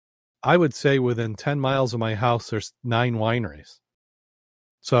 I would say within 10 miles of my house, there's 9 wineries.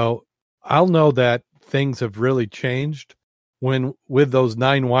 So I'll know that things have really changed when with those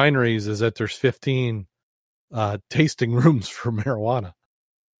 9 wineries is that there's 15 tasting rooms for marijuana.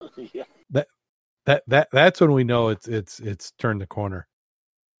 Yeah. That's when we know it's turned the corner.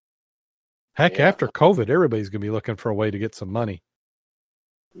 Heck, after COVID, everybody's going to be looking for a way to get some money.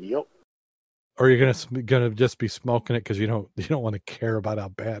 Yep. Or you're gonna just be smoking it because you don't want to care about how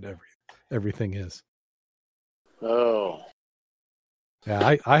bad everything is. Oh.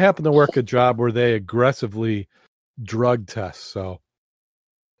 Yeah, I happen to work a job where they aggressively drug test, so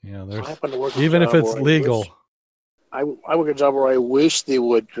there's even if it's legal. I work a job where I wish they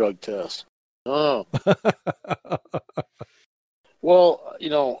would drug test. Oh. Well,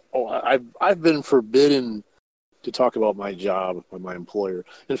 I've been forbidden to talk about my job by my employer.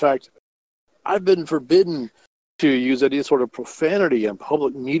 In fact, I've been forbidden to use any sort of profanity in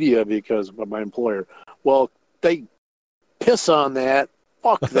public media because of my employer. Well, they piss on that.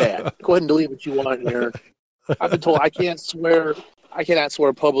 Fuck that. Go ahead and delete what you want in here. I've been told I cannot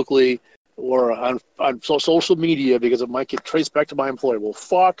swear publicly or on social media because it might get traced back to my employer. Well,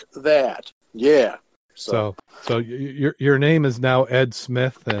 fuck that. Yeah. So your name is now Ed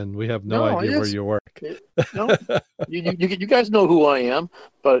Smith, and we have no idea where you work. No, you guys know who I am,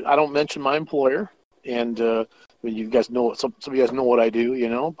 but I don't mention my employer. And you guys know some of you guys know what I do,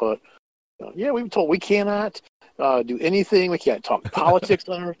 But we've been told we cannot do anything. We can't talk politics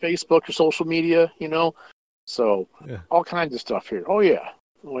on our Facebook or social media, So all kinds of stuff here. Oh yeah.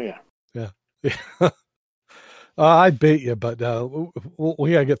 Yeah. I bait you, but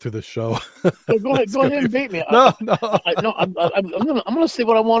we gotta get through the show. So go ahead and bait me. No. I'm gonna say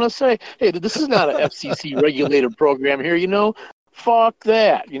what I want to say. Hey, this is not an FCC regulated program here, fuck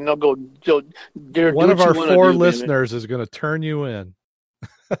that. Go dare One do of what our you want to 4 do, listeners is going to turn you in.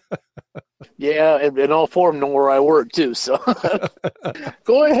 Yeah, and all 4 of them know where I work too. So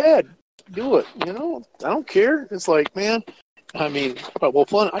go ahead, do it. I don't care. It's like, man, I mean, well,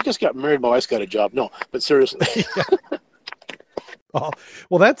 fun. I just got married. My wife's got a job. No, but seriously. Oh,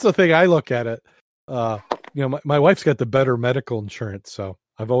 well, that's the thing I look at it. My wife's got the better medical insurance, so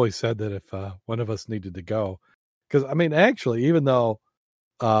I've always said that if one of us needed to go, because I mean, actually, even though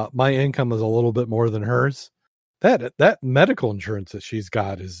my income is a little bit more than hers, that medical insurance that she's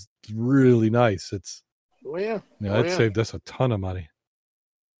got is really nice. It's it saved us a ton of money.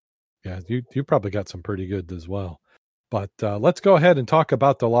 Yeah, you probably got some pretty good as well. But let's go ahead and talk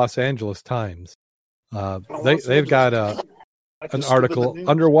about the Los Angeles Times. They've got an article,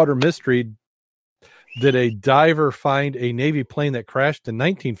 Underwater Mystery. Did a diver find a Navy plane that crashed in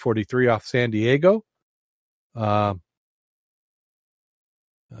 1943 off San Diego? Let's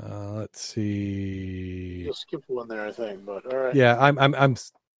see. You skipped one there, I think, but all right. Yeah, I'm.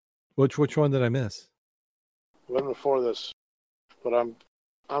 Which one did I miss? One before this, but I'm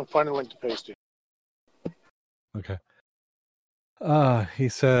finding a link to paste it. Okay. He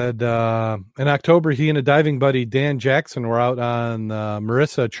said in October, he and a diving buddy, Dan Jackson, were out on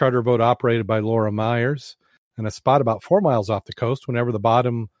Marissa, a charter boat operated by Laura Myers, in a spot about 4 miles off the coast. Whenever the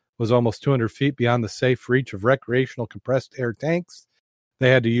bottom was almost 200 feet beyond the safe reach of recreational compressed air tanks, they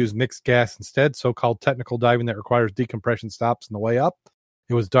had to use mixed gas instead, so-called technical diving that requires decompression stops on the way up.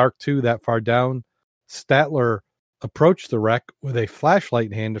 It was dark, too, that far down. Statler approached the wreck with a flashlight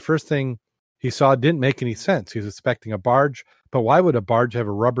in hand. The first thing he saw didn't make any sense. He was expecting a barge, but why would a barge have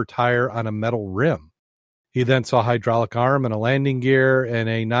a rubber tire on a metal rim? He then saw a hydraulic arm and a landing gear and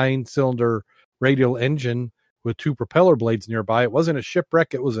a 9-cylinder radial engine with 2 propeller blades nearby. It wasn't a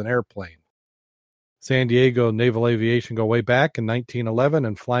shipwreck, it was an airplane. San Diego Naval Aviation go way back in 1911,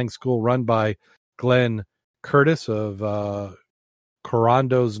 and flying school run by Glenn Curtis of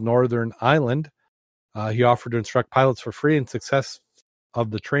Corondo's Northern Island. He offered to instruct pilots for free, and success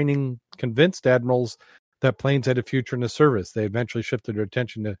of the training convinced admirals that planes had a future in the service. They eventually shifted their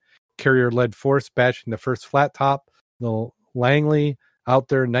attention to carrier-led force, bashing the first flat top, the Langley, out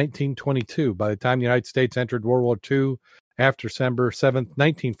there in 1922. By the time the United States entered World War II, after December 7th,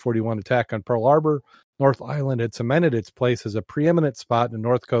 1941 attack on Pearl Harbor, North Island had cemented its place as a preeminent spot in the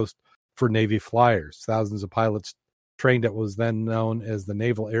North Coast for Navy flyers. Thousands of pilots trained at what was then known as the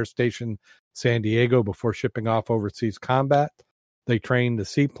Naval Air Station San Diego before shipping off overseas combat. They trained the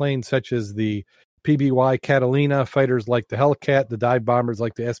seaplanes such as the PBY Catalina, fighters like the Hellcat, the dive bombers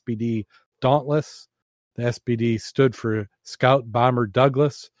like the SBD Dauntless. The SBD stood for Scout Bomber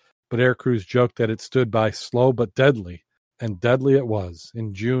Douglas, but air crews joked that it stood by slow but deadly, and deadly it was.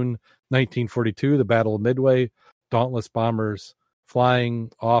 In June 1942, the Battle of Midway, Dauntless bombers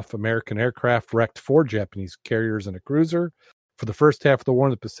flying off American aircraft wrecked 4 Japanese carriers and a cruiser. For the first half of the war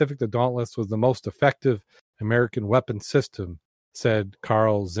in the Pacific, the Dauntless was the most effective American weapon system, said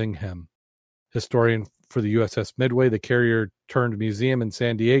Carl Zingham, historian for the USS Midway. The carrier turned museum in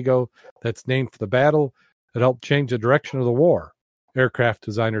San Diego that's named for the battle. It helped change the direction of the war. Aircraft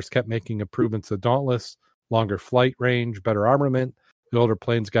designers kept making improvements to Dauntless, longer flight range, better armament. The older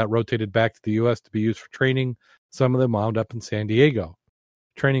planes got rotated back to the U.S. to be used for training. Some of them wound up in San Diego.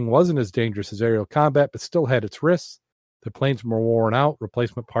 Training wasn't as dangerous as aerial combat, but still had its risks. The planes were worn out,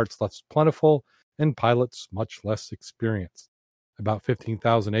 replacement parts less plentiful, and pilots much less experienced. About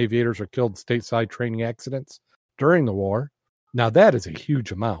 15,000 aviators were killed in stateside training accidents during the war. Now that is a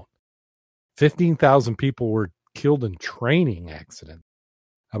huge amount. 15,000 people were killed in training accidents.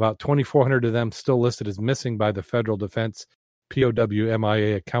 About 2,400 of them still listed as missing by the Federal Defense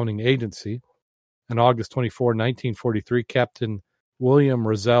POW-MIA Accounting Agency. On August 24, 1943, Captain William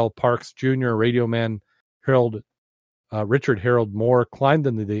Roselle Parks Jr., radioman Richard Harold Moore climbed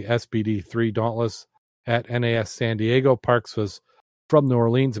into the SBD-3 Dauntless at NAS San Diego. Parks was from New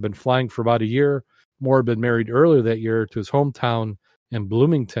Orleans, had been flying for about a year. Moore had been married earlier that year to his hometown in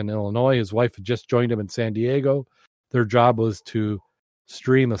Bloomington, Illinois. His wife had just joined him in San Diego. Their job was to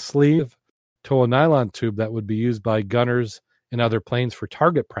stream a sleeve, tow a nylon tube that would be used by gunners and other planes for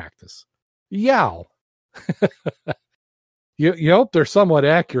target practice. Yow! You hope they're somewhat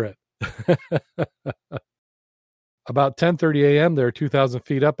accurate. About 10:30 a.m., they were 2,000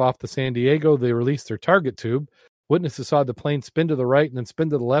 feet up off the San Diego. They released their target tube. Witnesses saw the plane spin to the right and then spin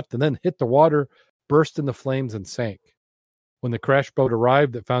to the left and then hit the water, burst into flames, and sank. When the crash boat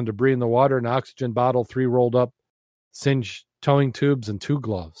arrived, it found debris in the water, an oxygen bottle, 3 rolled up, singed towing tubes, and 2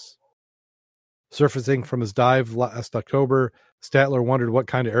 gloves. Surfacing from his dive last October, Statler wondered what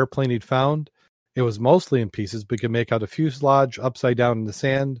kind of airplane he'd found. It was mostly in pieces, but could make out a fuselage upside down in the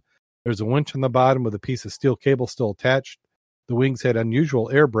sand. There's a winch on the bottom with a piece of steel cable still attached. The wings had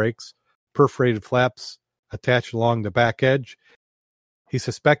unusual air brakes, perforated flaps attached along the back edge. He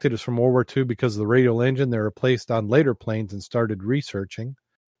suspected it was from World War II because of the radial engine. They were placed on later planes and started researching.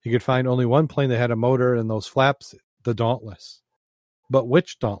 He could find only one plane that had a motor and those flaps, the Dauntless. But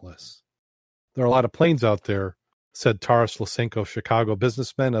which Dauntless? There are a lot of planes out there, said Taras Lysenko, Chicago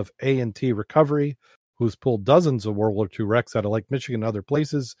businessman of A&T Recovery, who's pulled dozens of World War II wrecks out of Lake Michigan and other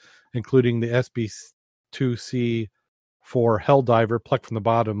places, including the SB-2C-4 Helldiver plucked from the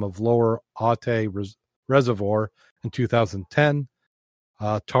bottom of Lower Aute Reservoir in 2010.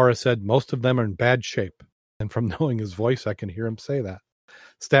 Taras said most of them are in bad shape, and from knowing his voice, I can hear him say that.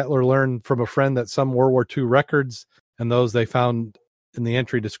 Statler learned from a friend that some World War II records and those they found in the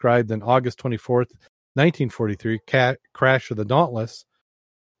entry described an August 24th, 1943 crash of the Dauntless.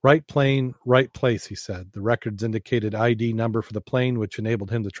 Right plane, right place, he said. The records indicated ID number for the plane, which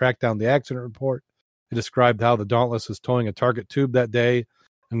enabled him to track down the accident report. It described how the Dauntless was towing a target tube that day.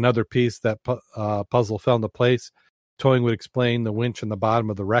 Another piece that puzzle fell into place. Towing would explain the winch in the bottom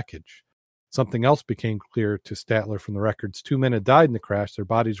of the wreckage. Something else became clear to Statler from the records. 2 men had died in the crash. Their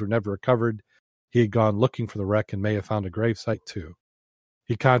bodies were never recovered. He had gone looking for the wreck and may have found a gravesite too.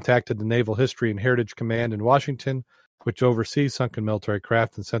 He contacted the Naval History and Heritage Command in Washington, which oversees sunken military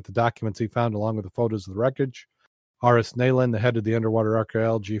craft, and sent the documents he found along with the photos of the wreckage. R.S. Nayland, the head of the underwater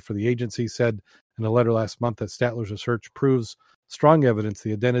archaeology for the agency, said in a letter last month that Statler's research proves strong evidence of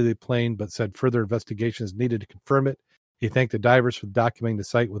the identity of the plane, but said further investigation is needed to confirm it. He thanked the divers for documenting the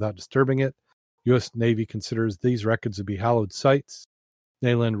site without disturbing it. U.S. Navy considers these records to be hallowed sites.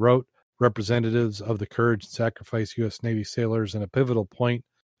 Nayland wrote, representatives of the courage and sacrifice U.S. Navy sailors in a pivotal point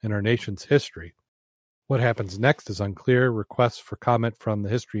in our nation's history. What happens next is unclear. Requests for comment from the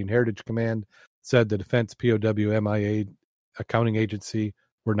History and Heritage Command said the Defense POW MIA accounting agency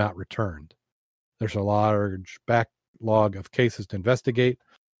were not returned. There's a large backlog of cases to investigate.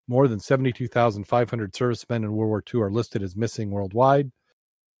 More than 72,500 servicemen in World War II are listed as missing worldwide.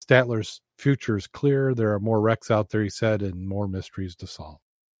 Statler's future is clear. There are more wrecks out there, he said, and more mysteries to solve.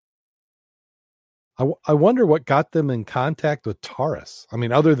 I wonder what got them in contact with Taras. I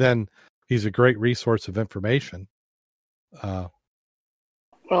mean, other than he's a great resource of information. Well,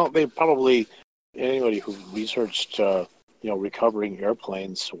 they probably, anybody who researched, recovering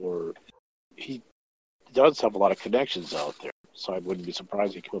airplanes, or he does have a lot of connections out there. So I wouldn't be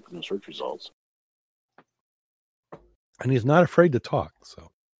surprised if he came up with the search results. And he's not afraid to talk.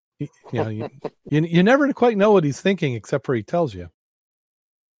 So, you never quite know what he's thinking, except for he tells you.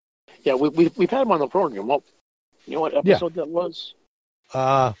 Yeah, we've had him on the program. Well, you know what episode that was?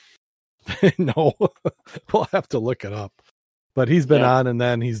 No, we'll have to look it up. But he's been on, and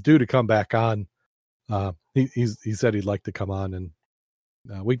then he's due to come back on. He said he'd like to come on, and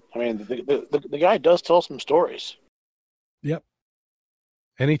the guy does tell some stories. Yep.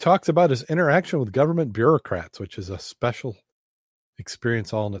 And he talks about his interaction with government bureaucrats, which is a special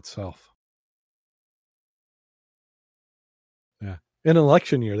experience all in itself. Yeah. In an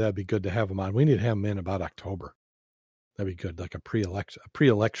election year, that'd be good to have him on. We need him in about October. That'd be good, like a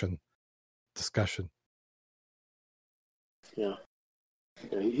pre-election discussion. Yeah.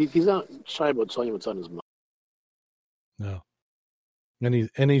 He's not shy about telling you what's on his mind. No.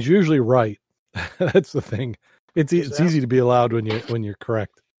 And he's usually right. That's the thing. It's easy to be allowed when you're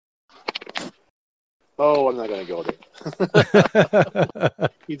correct. Oh, I'm not going to go there.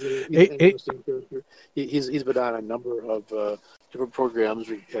 He's an interesting character. He's been on a number of different programs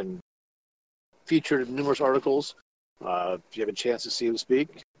and featured in numerous articles. If you have a chance to see him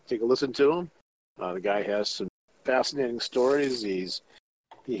speak, take a listen to him. The guy has some fascinating stories.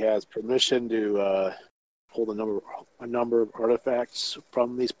 He has permission to hold a number of artifacts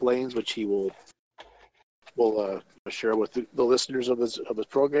from these planes, which he will share with the listeners of his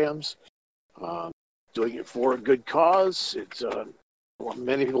programs. Doing it for a good cause. It's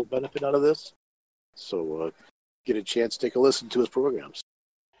many people benefit out of this. So get a chance to take a listen to his programs.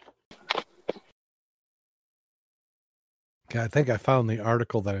 Okay, I think I found the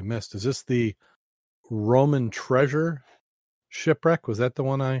article that I missed. Is this the Roman treasure shipwreck? Was that the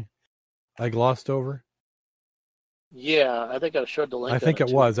one I glossed over? Yeah, I think I showed the link. I think it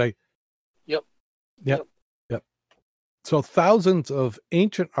was. Yep. So thousands of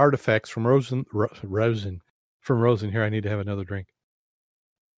ancient artifacts from Rosen here. I need to have another drink.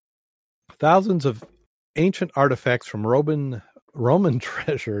 Thousands of ancient artifacts from Roman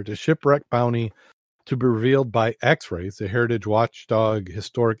treasure to shipwreck bounty to be revealed by X-rays. The heritage watchdog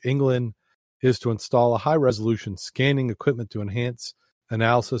Historic England is to install a high-resolution scanning equipment to enhance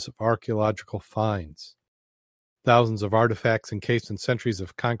analysis of archaeological finds. Thousands of artifacts encased in centuries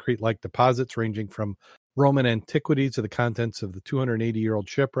of concrete-like deposits ranging from Roman antiquity to the contents of the 280-year-old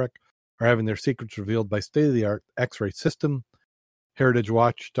shipwreck are having their secrets revealed by state-of-the-art X-ray system. Heritage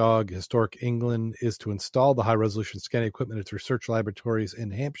watchdog Historic England is to install the high-resolution scanning equipment at its research laboratories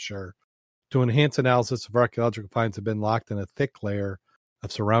in Hampshire to enhance analysis of archaeological finds have been locked in a thick layer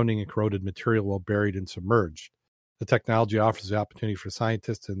of surrounding and corroded material while buried and submerged. The technology offers the opportunity for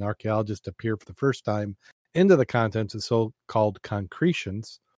scientists and archaeologists to peer for the first time into the contents of so-called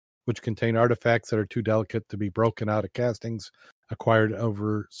concretions, which contain artifacts that are too delicate to be broken out of castings acquired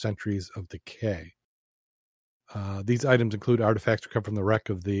over centuries of decay. These items include artifacts recovered from the wreck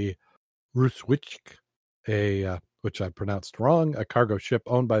of the Roeswijk, which I pronounced wrong, a cargo ship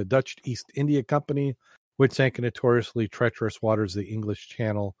owned by the Dutch East India Company, which sank in notoriously treacherous waters of the English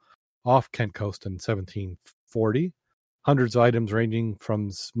Channel off Kent coast in 1740. Hundreds of items ranging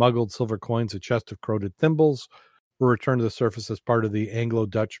from smuggled silver coins to chests of corroded thimbles were returned to the surface as part of the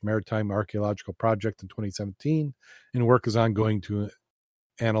Anglo-Dutch Maritime Archaeological Project in 2017, and work is ongoing to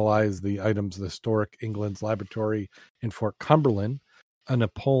analyze the items of the Historic England's laboratory in Fort Cumberland, a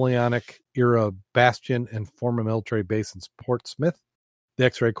Napoleonic-era bastion and former military base in Portsmouth. The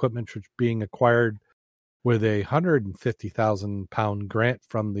X-ray equipment, which being acquired with a £150,000 grant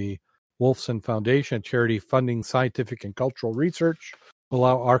from the Wolfson Foundation, a charity funding scientific and cultural research, will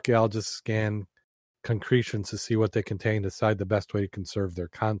allow archaeologists to scan concretions to see what they contain, decide the best way to conserve their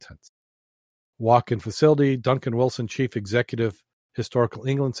contents. Walk-in facility, Duncan Wilson, Chief Executive, Historical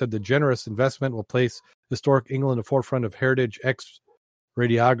England, said the generous investment will place Historic England at the forefront of heritage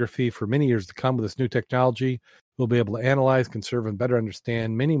radiography for many years to come. With this new technology, we'll be able to analyze, conserve, and better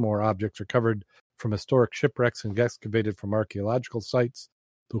understand many more objects recovered from historic shipwrecks and excavated from archaeological sites.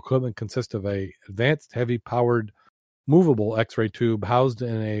 The equipment consists of a advanced, heavy-powered, movable X-ray tube housed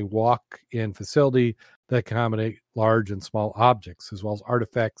in a walk-in facility that can accommodate large and small objects, as well as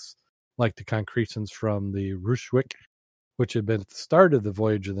artifacts like the concretions from the Roeswijk, which had been at the start of the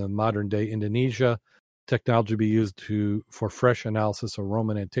voyage of the modern-day Indonesia. Technology will be used for fresh analysis of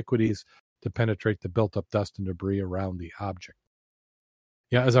Roman antiquities to penetrate the built-up dust and debris around the object.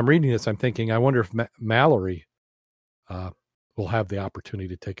 Yeah, as I'm reading this, I'm thinking, I wonder if Mallory will have the opportunity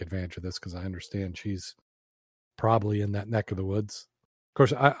to take advantage of this, because I understand she's probably in that neck of the woods. Of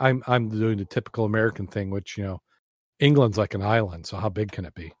course, I'm doing the typical American thing, which, England's like an island, so how big can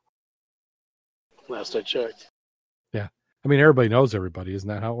it be? Last I checked. Yeah. I mean, everybody knows everybody. Isn't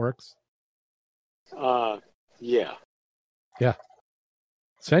that how it works? Yeah. Yeah.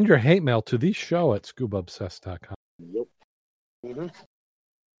 Send your hate mail to the show at scubaobsessed.com. Yep.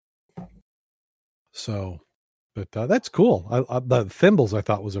 Mm-hmm. So, but that's cool. The thimbles I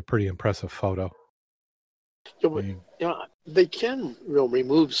thought was a pretty impressive photo. Yeah, but, they can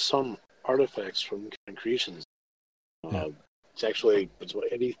remove some artifacts from concretions. It's actually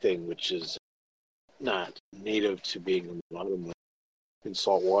anything which is not native to being in the bottom in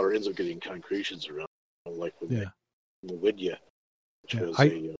salt water ends up getting concretions around, like with the Lydia, which was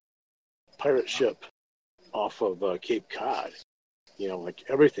a pirate ship off of Cape Cod. Like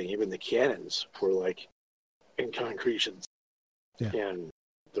everything, even the cannons were like in concretions. Yeah. And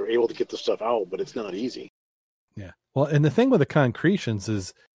they're able to get the stuff out, but it's not easy. Yeah. Well, and the thing with the concretions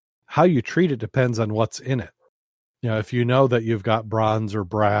is how you treat it depends on what's in it. If you know that you've got bronze or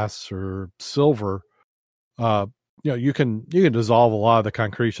brass or silver, you can dissolve a lot of the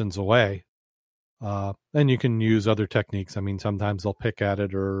concretions away. And you can use other techniques. I mean, sometimes they'll pick at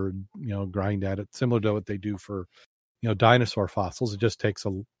it or, grind at it, similar to what they do for, dinosaur fossils. It just takes a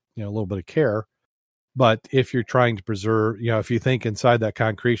little bit of care. But if you're trying to preserve, if you think inside that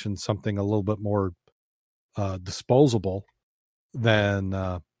concretion something a little bit more disposable, then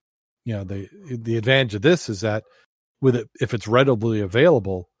the advantage of this is that with it, if it's readily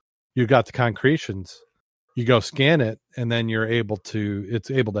available, you've got the concretions. You go scan it, and then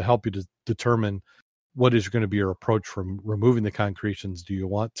it's able to help you to determine what is going to be your approach from removing the concretions. Do you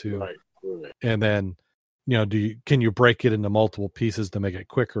want to, right. And then, can you break it into multiple pieces to make it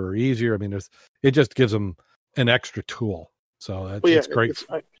quicker or easier? I mean, it just gives them an extra tool. So it's great.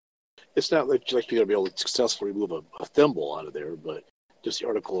 It's not like you're going to be able to successfully remove a thimble out of there, but just the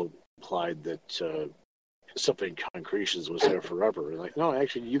article implied that something concretions was there forever. Like, no,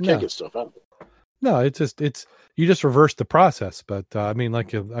 actually, you can't get stuff out. No, you just reverse the process. But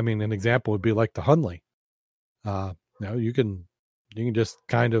an example would be like the Hunley. You can just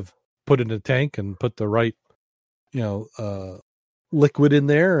kind of put it in a tank and put the right, liquid in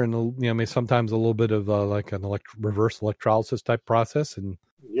there, and sometimes a little bit of like an reverse electrolysis type process, and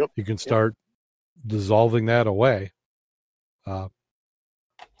you can start dissolving that away.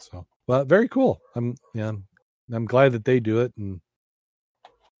 So, well, very cool. I'm glad that they do it, and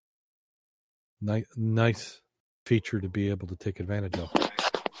nice feature to be able to take advantage of.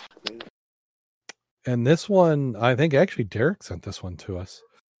 And this one, I think actually Derek sent this one to us.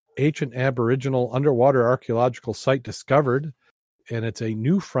 Ancient Aboriginal underwater archaeological site discovered, and it's a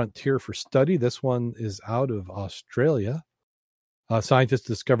new frontier for study. This one is out of Australia. Scientists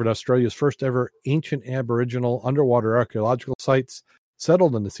discovered Australia's first ever ancient Aboriginal underwater archaeological sites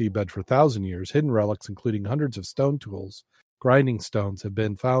settled in the seabed for 1,000 years. Hidden relics, including hundreds of stone tools, grinding stones, have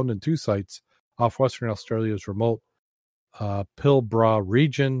been found in 2 sites off Western Australia's remote Pilbara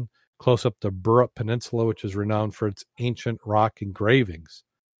region, close up the Burrup Peninsula, which is renowned for its ancient rock engravings.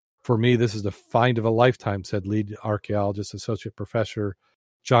 For me, this is the find of a lifetime, said lead archaeologist, Associate Professor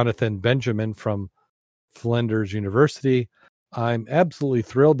Jonathan Benjamin from Flinders University. I'm absolutely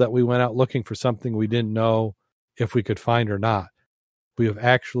thrilled that we went out looking for something we didn't know if we could find or not. We have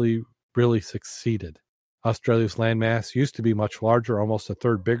actually really succeeded. Australia's landmass used to be much larger, almost a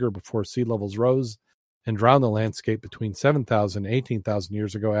third bigger before sea levels rose and drowned the landscape between 7,000 and 18,000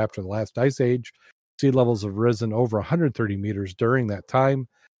 years ago after the last ice age. Sea levels have risen over 130 meters during that time,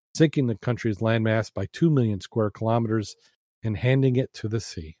 sinking the country's landmass by 2 million square kilometers and handing it to the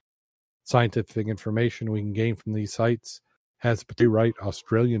sea. Scientific information we can gain from these sites has to write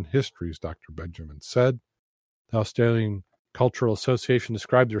Australian histories, Dr. Benjamin said. The Australian Cultural Association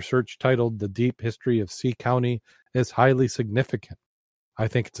described the research titled The Deep History of Sea County as highly significant. I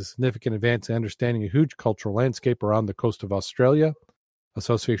think it's a significant advance in understanding a huge cultural landscape around the coast of Australia,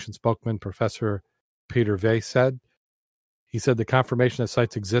 Association spokesman Professor Peter Vey said. He said the confirmation that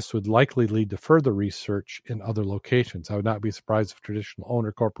sites exist would likely lead to further research in other locations. I would not be surprised if traditional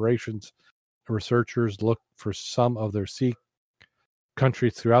owner corporations and researchers look for some of their sea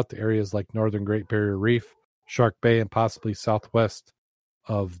countries throughout the areas like Northern Great Barrier Reef, Shark Bay, and possibly southwest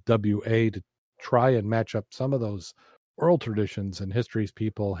of WA to try and match up some of those oral traditions and histories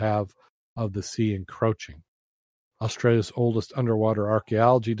people have of the sea encroaching. Australia's oldest underwater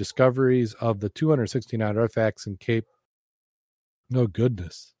archaeology discoveries of the 269 artifacts in Cape, no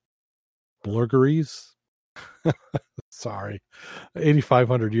goodness, Blurgeries? Sorry.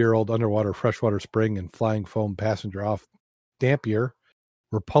 8,500-year-old underwater freshwater spring and flying foam passenger off Dampier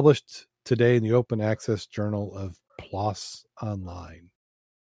were published today in the open access journal of PLOS Online.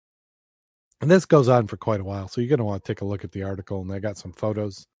 And this goes on for quite a while, so you're going to want to take a look at the article, and I got some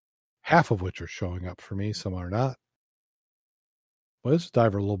photos, half of which are showing up for me, some are not. Well, this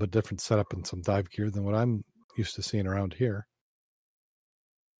diver a little bit different setup and some dive gear than what I'm used to seeing around here.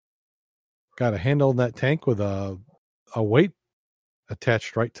 Got a handle in that tank with a weight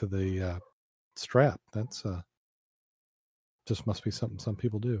attached right to the strap. That's just must be something some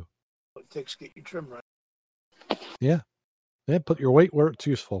people do. What it takes to get your trim right. Yeah. Put your weight where it's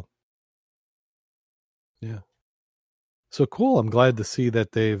useful. Yeah. So cool. I'm glad to see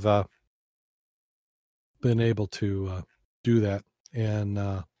that they've been able to do that.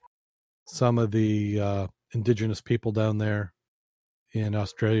 And some of the indigenous people down there in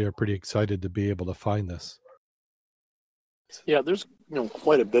Australia are pretty excited to be able to find this. Yeah, there's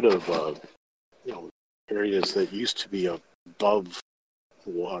quite a bit of areas that used to be above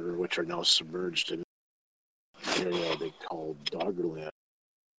water, which are now submerged in an area they call Doggerland,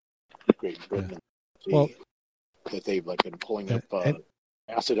 Great Britain. Yeah. Well, that they've been pulling up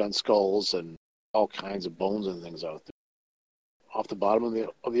acid on skulls and all kinds of bones and things out there off the bottom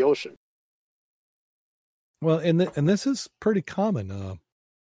of the ocean. Well, and this is pretty common.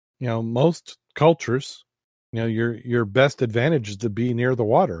 Most cultures, your best advantage is to be near the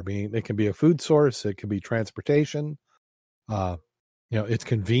water. I mean, it can be a food source, it can be transportation. It's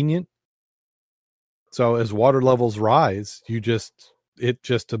convenient. So as water levels rise, it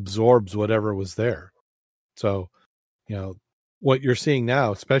just absorbs whatever was there. So, what you're seeing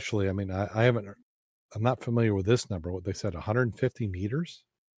now, especially, I mean, I'm not familiar with this number. What they said, 150 meters,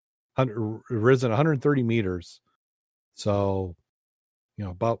 risen 130 meters. So,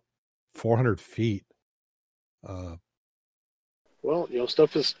 about 400 feet. Well,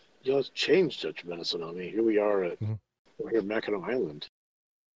 stuff is, it's changed at Minnesota. I mean, here we are we're here at Mackinac Island.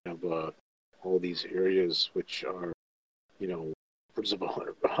 We have all these areas which are, upwards of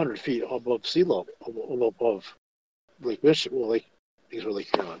 100 feet above sea level, above Lake Michigan. Well, these are Lake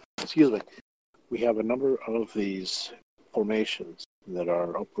Huron. Excuse me. We have a number of these formations that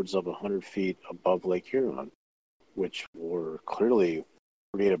are upwards of 100 feet above Lake Huron, which were clearly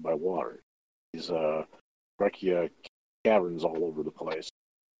created by water. These breccia caverns all over the place.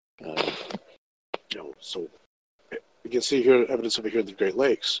 So you can see here evidence of it here in the Great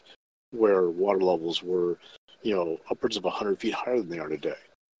Lakes, where water levels were, upwards of 100 feet higher than they are today.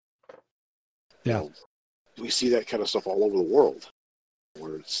 Yeah. You know, we see that kind of stuff all over the world,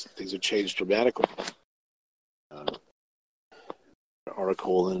 where things have changed dramatically.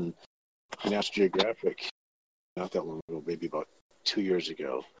 Article in National Geographic not that long ago, maybe about 2 years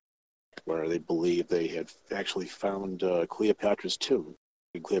ago, where they believe they had actually found Cleopatra's tomb,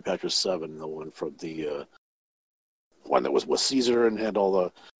 Cleopatra's 7, the one from the one that was with Caesar and had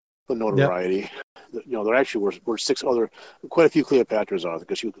all the notoriety. Yep. You know, there actually were 6 other, quite a few Cleopatras on it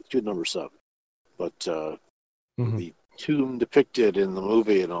because she was number 7. But the tomb depicted in the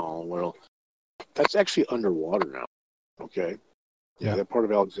movie and all, well, that's actually underwater now. Okay. Yeah, that part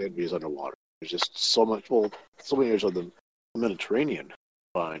of Alexandria is underwater. There's just so many areas of the Mediterranean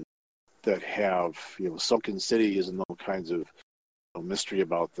find that have, you know, sunken cities and all kinds of mystery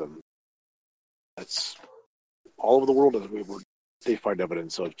about them. That's all over the world. They find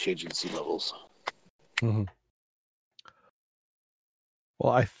evidence of changing sea levels. Mm-hmm.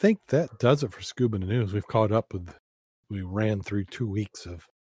 Well, I think that does it for Scuba News. We've caught up with. We ran through 2 weeks of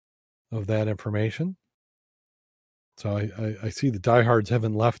that information. So I see the diehards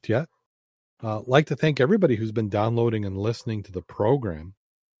haven't left yet. Like to thank everybody who's been downloading and listening to the program.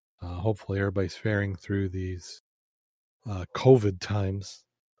 Hopefully everybody's faring through these COVID times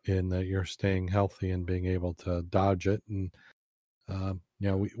and that you're staying healthy and being able to dodge it. And, you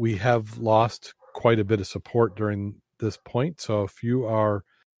know, we have lost quite a bit of support during this point. So if you are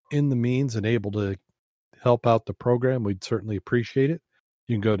in the means and able to help out the program, we'd certainly appreciate it.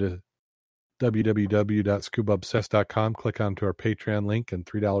 You can go to www.scubaobsessed.com, click onto our Patreon link, and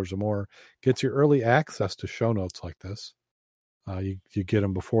 $3 or more gets you early access to show notes like this. You get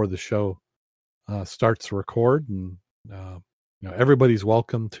them before the show starts to record, and you know, everybody's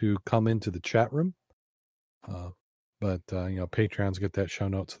welcome to come into the chat room. But you know, Patreons get that show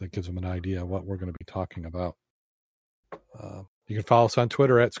notes, so that gives them an idea of what we're going to be talking about. You can follow us on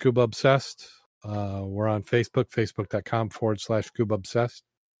Twitter at Scuba Obsessed. We're on Facebook, facebook.com/Scuba Obsessed.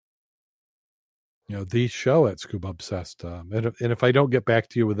 You know, the show at Scuba Obsessed. And if I don't get back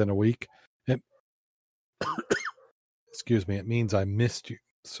to you within a week, excuse me, it means I missed you.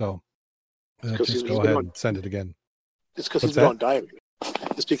 So just go ahead and send it again. It's because he's been out diving.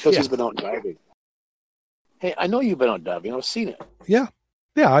 It's because he's been out diving. Hey, I know you've been out diving. I've seen it. Yeah.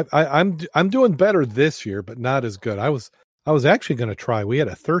 I'm doing better this year, but not as good. I was actually going to try. We had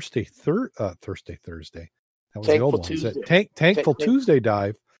a Thursday. That was Tankful the old one. Tankful Tuesday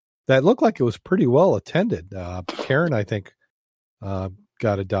dive. That looked like it was pretty well attended. Karen, I think,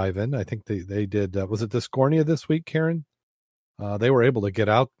 got a dive in. I think they did. Was it Discornia this week, Karen? They were able to get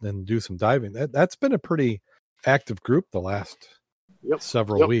out and do some diving. That's been a pretty active group the last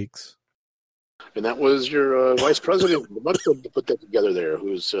several weeks. And that was your vice president of the Mud Club to put that together there,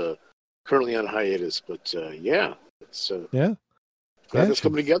 who's currently on hiatus. But it's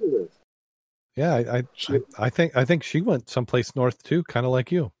coming together there. Yeah, I think she went someplace north too, kind of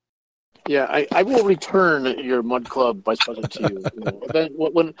like you. Yeah, I will return your Mud Club vice president to you,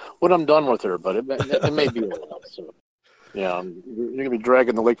 when I'm done with her, but it may be a while. So, yeah, you're going to be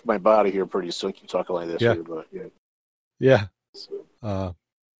dragging the lake from my body here pretty soon. Keep talking like this here, but yeah. So, but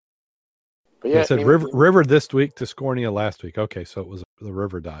yeah, I said river this week, Discornia last week. Okay, so it was the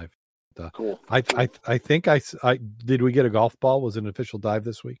river dive. Cool. I think I did. We get a golf ball? Was it an official dive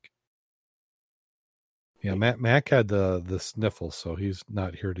this week? Yeah, Mac had the sniffles, so he's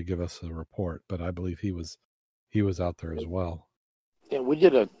not here to give us a report. But I believe he was out there as well. Yeah, we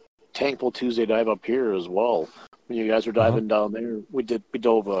did a Tankful Tuesday dive up here as well. When you guys were diving down there, we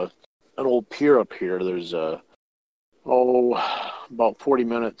dove an old pier up here. There's about 40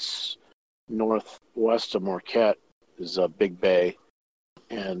 minutes northwest of Marquette is Big Bay,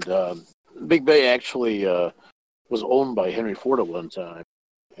 and Big Bay actually was owned by Henry Ford at one time.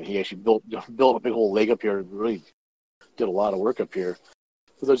 And he actually built a big whole lake up here. Really did a lot of work up here.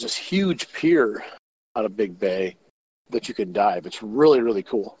 So there's this huge pier out of Big Bay that you can dive. It's really, really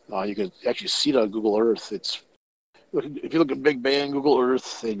cool. You can actually see it on Google Earth. If you look at Big Bay on Google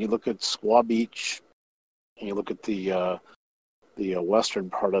Earth and you look at Squaw Beach and you look at the western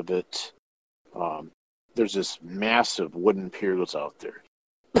part of it, there's this massive wooden pier that's out there.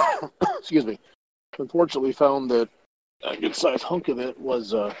 Excuse me. Unfortunately, found that a good-sized hunk of it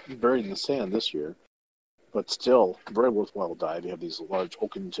was buried in the sand this year, but still, very worthwhile dive. You have these large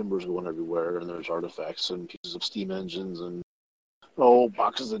oaken timbers going everywhere, and there's artifacts and pieces of steam engines and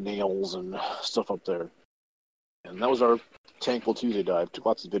boxes of nails and stuff up there. And that was our Tankful Tuesday dive. Took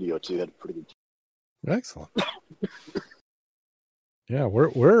lots of video too. Had a pretty good time. Excellent. Yeah,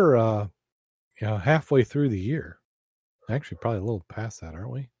 we're halfway through the year. Actually, probably a little past that, aren't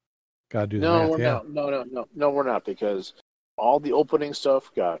we? Got to do the math. No, we're not, because all the opening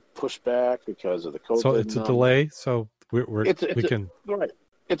stuff got pushed back because of the COVID. So it's a delay. So we can right.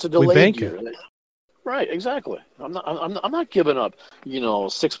 It's a we delayed bank year. it. Right, exactly. I'm not giving up.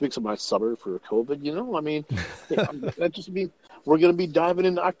 6 weeks of my summer for COVID. I mean, that just means we're going to be diving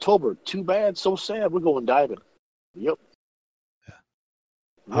into October. Too bad, so sad. We're going diving. Yep.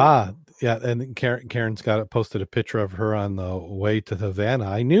 Yeah. And Karen's posted a picture of her on the way to Havana.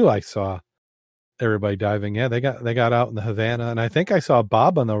 I knew I saw everybody diving. Yeah, they got out in the Havana, and I think I saw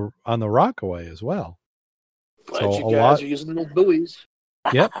Bob on the Rockaway as well. Glad you guys are using those buoys.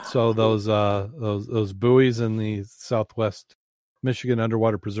 Yep. So those buoys in the Southwest Michigan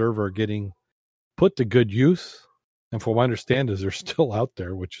Underwater Preserve are getting put to good use, and from what I understand, they're still out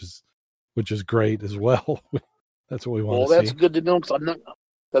there, which is great as well. That's what we want to see. Well, that's good to know because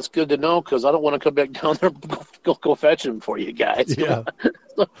That's good to know because I don't want to come back down there and go fetch them for you guys. Yeah.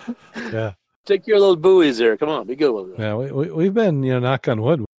 Yeah. Take care of those buoys there. Come on, be good with it. Yeah, we've been, knock on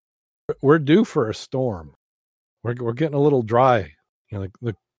wood, we're due for a storm. We're getting a little dry.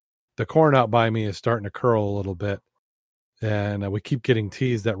 The corn out by me is starting to curl a little bit, and we keep getting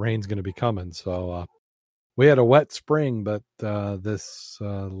teased that rain's going to be coming. So we had a wet spring, but this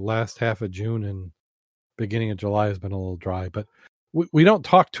last half of June and beginning of July has been a little dry. But we don't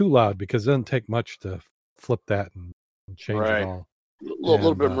talk too loud because it doesn't take much to flip that and change it all. A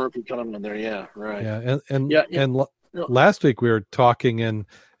little bit of murky coming in there, yeah, right. Yeah, and last week we were talking, and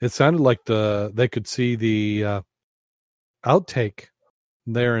it sounded like they could see the outtake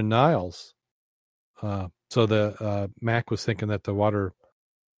there in Niles. So the Mac was thinking that the water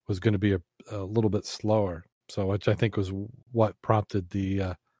was going to be a little bit slower. So which I think was what prompted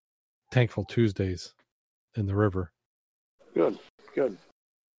the Tankful Tuesdays in the river. Good.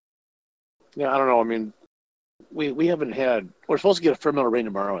 Yeah, I don't know. I mean, we haven't had. We're supposed to get a fair amount of rain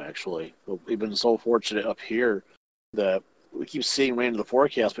tomorrow. Actually, but we've been so fortunate up here that we keep seeing rain in the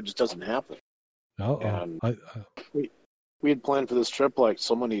forecast, but it just doesn't happen. We had planned for this trip like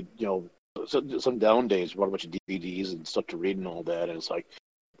so many, some down days. We bought a bunch of DVDs and stuff to read and all that, and it's like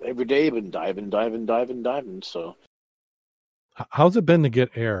every day I've been diving. So, how's it been to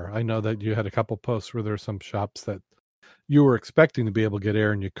get air? I know that you had a couple posts where there's some shops that you were expecting to be able to get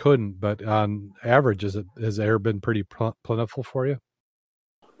air and you couldn't, but on average, has air been pretty plentiful for you?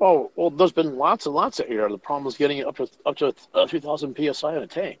 Oh, well, there's been lots and lots of air. The problem is getting it up to 3,000 PSI in a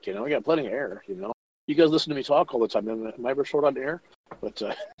tank. We got plenty of air, You guys listen to me talk all the time. Am I ever short on air? But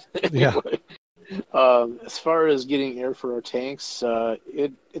anyway, as far as getting air for our tanks,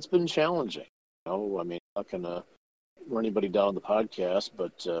 it's been challenging. I mean, I'm not going to run anybody down the podcast,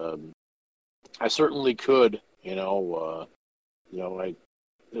 but I certainly could. There's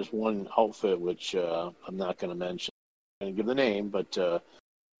one outfit which I'm not going to mention and give the name, but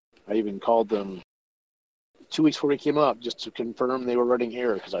I even called them 2 weeks before we came up just to confirm they were running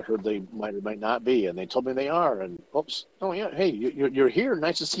air because I heard they might or might not be, and they told me they are. And hey, you're here.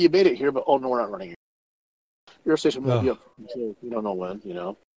 Nice to see you made it here, but no, we're not running air. Your station won't be up until we don't know when.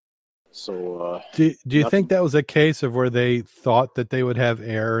 So do you think that was a case of where they thought that they would have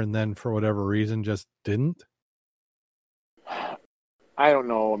air and then for whatever reason just didn't? I don't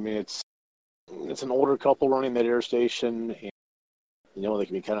know. I mean, it's an older couple running that air station, and they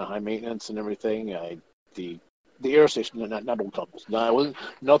can be kind of high maintenance and everything. The air station, not old couples. No, it wasn't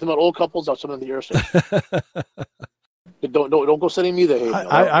nothing about old couples. That's some of the air station. Don't go sending me the hate.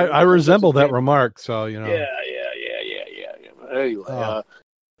 I resemble that remark. So Yeah. Anyway,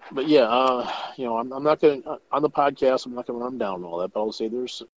 but yeah, I'm not going to on the podcast. I'm not going to run down all that, but I'll say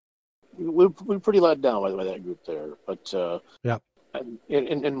we're pretty let down by that group there. But yeah.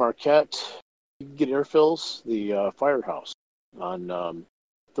 In Marquette, you can get air fills. The Firehouse on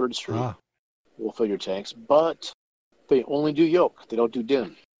 3rd Street will fill your tanks, but they only do yoke. They don't do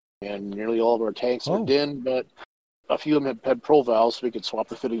din. And nearly all of our tanks are din, but a few of them had pro valves, so we could swap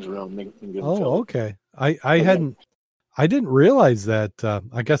the fittings around and get them filled. Okay. I didn't realize that.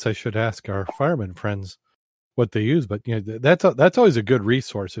 I guess I should ask our fireman friends what they use, but that's always a good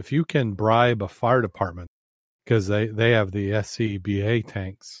resource if you can bribe a fire department. Because they have the SCBA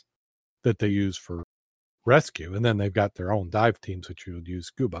tanks that they use for rescue, and then they've got their own dive teams, which you would use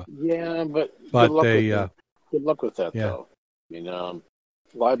scuba. Yeah, but good luck with that, though. I mean,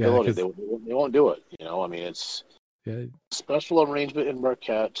 liability, they won't do it. I mean, it's a special arrangement in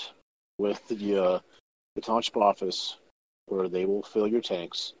Marquette with the township office where they will fill your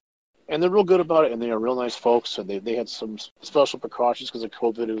tanks. And they're real good about it, and they are real nice folks, and they had some special precautions because of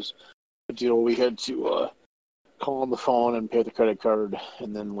COVID. It was a deal we had to call on the phone and pay with the credit card,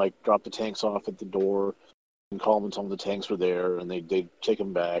 and then drop the tanks off at the door and call them and tell them the tanks were there, and they'd take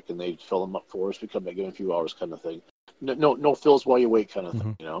them back and they'd fill them up for us. We come back in a few hours, kind of thing. no fills while you wait kind of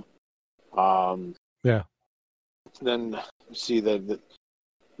thing, Yeah. Then see that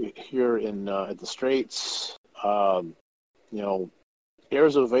here in at the Straits,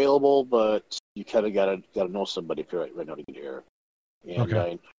 air's available, but you kind of gotta know somebody right now to get air. And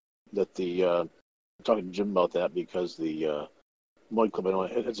Okay. I'm talking to Jim about that because the Mud Club, I know,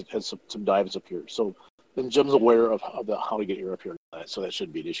 has some dives up here. So then Jim's aware of how to get air up here, so that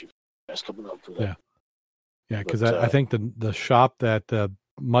shouldn't be an issue. That's coming up for that. Yeah. Yeah, because I think the shop that the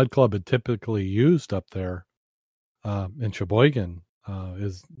Mud Club had typically used up there in Sheboygan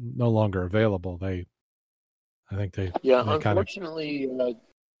is no longer available. Unfortunately,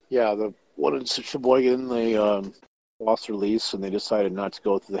 the one in Sheboygan, they lost their lease and they decided not to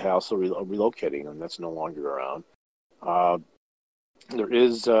go through the hassle of relocating, and that's no longer around. There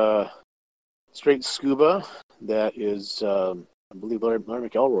is Straight Scuba, that is, I believe, Larry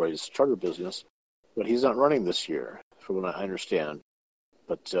McElroy's charter business, but he's not running this year, from what I understand.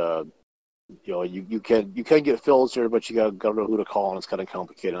 But you can get fills here, but you got to know who to call, and it's kind of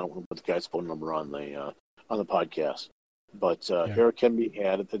complicated. I don't want to put the guy's phone number on the podcast. But air can be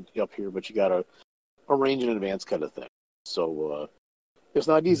had up here, but you got to arrange in advance, kind of thing. So it's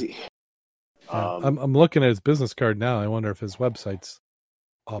not easy. Yeah. I'm looking at his business card now. I wonder if his website's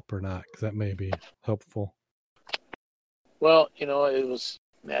up or not, because that may be helpful. Well, it was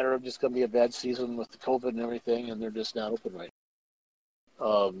a matter of just going to be a bad season with the COVID and everything, and they're just not open right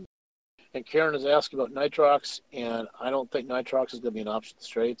now. And Karen is asking about nitrox, and I don't think nitrox is going to be an option in the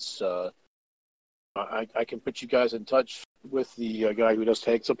Straits. I can put you guys in touch with the guy who does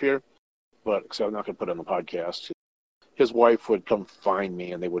tanks up here, but because I'm not going to put it on the podcast. His wife would come find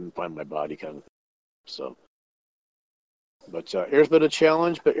me, and they wouldn't find my body, kind of thing. So, but air's been a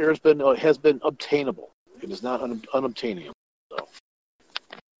challenge, but air's has been obtainable. It is not unobtainium. So.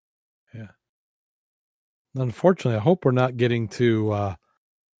 Yeah. Unfortunately, I hope we're not getting to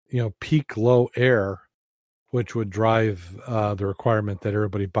peak low air, which would drive the requirement that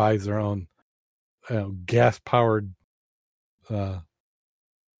everybody buys their own gas-powered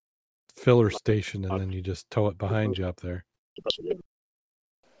filler station, and then you just tow it behind you up there.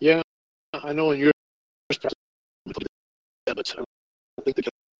 Yeah, I know in your but I don't think the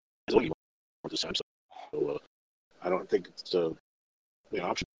this time, so I don't think it's an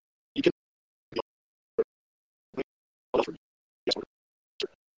option. You can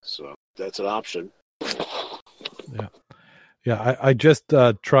so that's an option. Yeah. I just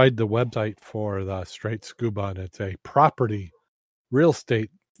tried the website for the Straight Scuba, and it's a property real estate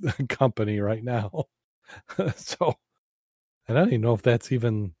company right now. So I don't even know if that's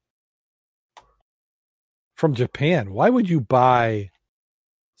even from Japan. Why would you buy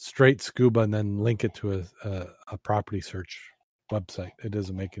Straight Scuba and then link it to a property search website? It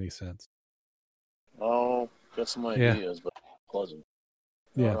doesn't make any sense. Oh, got some ideas, but pleasant.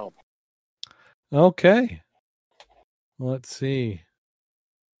 Yeah. Okay. Let's see.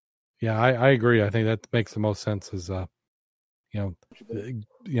 Yeah, I agree. I think that makes the most sense. Is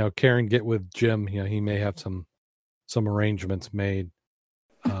Karen, get with Jim. He may have some arrangements made,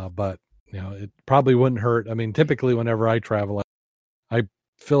 but it probably wouldn't hurt. I mean, typically whenever I travel, I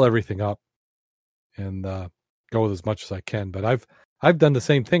fill everything up and go with as much as I can. But I've done the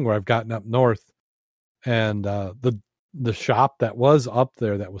same thing where I've gotten up north, and the shop that was up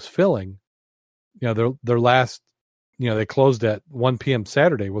there that was filling, their last, they closed at 1 p.m.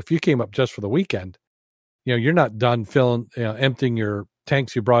 Saturday. Well, if you came up just for the weekend, you're not done filling, emptying your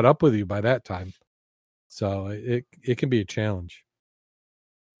tanks you brought up with you by that time. So it can be a challenge.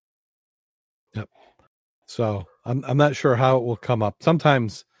 Yep. So I'm not sure how it will come up.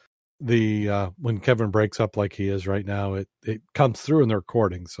 Sometimes when Kevin breaks up like he is right now, it comes through in the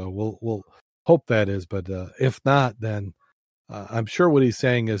recording. So we'll hope that is. But if not, then I'm sure what he's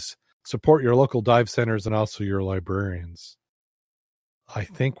saying is support your local dive centers and also your librarians. I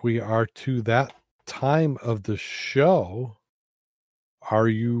think we are to that time of the show. Are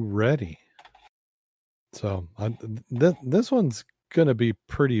you ready? So this one's going to be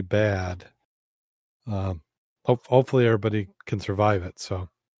pretty bad. Hopefully everybody can survive it. So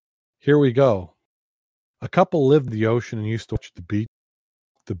here we go. A couple lived the ocean and used to watch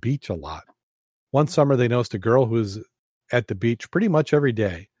the beach a lot. One summer they noticed a girl who was at the beach pretty much every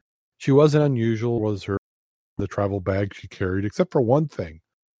day. She wasn't unusual, was the travel bag she carried, except for one thing.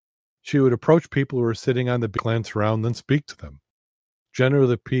 She would approach people who were sitting on the beach, glance around, then speak to them. Generally,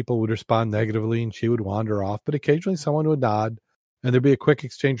 the people would respond negatively and she would wander off, but occasionally someone would nod and there'd be a quick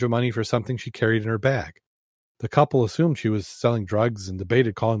exchange of money for something she carried in her bag. The couple assumed she was selling drugs and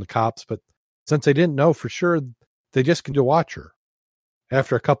debated calling the cops, but since they didn't know for sure, they just continued to watch her.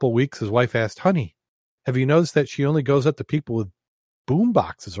 After a couple of weeks, his wife asked, "Honey, Have you noticed that she only goes up to people with boom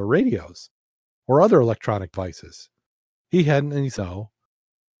boxes or radios or other electronic devices? He hadn't, and he said, no.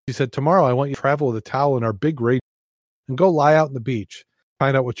 She said, tomorrow I want you to travel with a towel and our big radio and go lie out on the beach,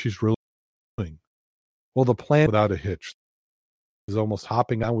 find out what she's really doing. Well, the plan without a hitch. She was almost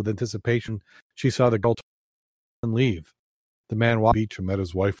hopping on with anticipation. She saw the girl and leave. The man walked to the beach and met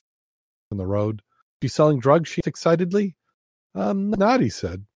his wife on the road. She's selling drugs, she excitedly. Not, he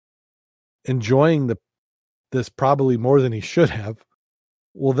said. Enjoying this probably more than he should have.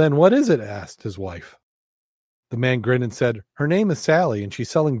 Well, then what is it? Asked his wife. The man grinned and said, her name is Sally, and she's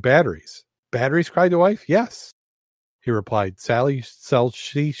selling batteries. Batteries? Cried the wife. Yes, he replied. Sally sells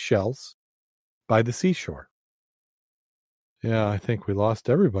seashells by the seashore. Yeah, I think we lost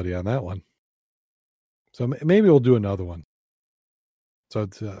everybody on that one. So maybe we'll do another one. So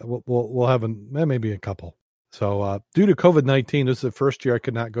it's, we'll have maybe a couple. So due to COVID-19, this is the first year I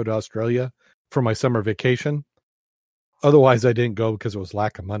could not go to Australia for my summer vacation. Otherwise, I didn't go because it was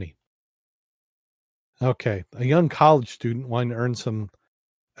lack of money. Okay, a young college student wanting to earn some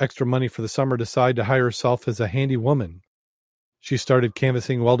extra money for the summer decided to hire herself as a handy woman. She started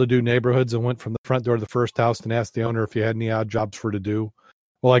canvassing well-to-do neighborhoods and went from the front door to the first house and asked the owner if he had any odd jobs for her to do.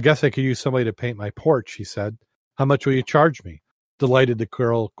 Well, I guess I could use somebody to paint my porch, she said. How much will you charge me? Delighted, the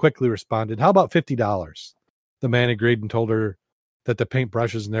girl quickly responded, how about $50? The man agreed and told her that the paint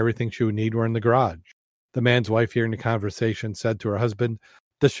brushes and everything she would need were in the garage. The man's wife, hearing the conversation, said to her husband,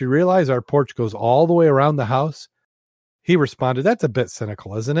 does she realize our porch goes all the way around the house? He responded, that's a bit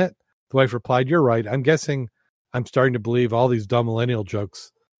cynical, isn't it? The wife replied, you're right. I'm guessing I'm starting to believe all these dumb millennial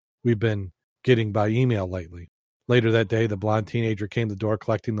jokes we've been getting by email lately. Later that day, the blonde teenager came to the door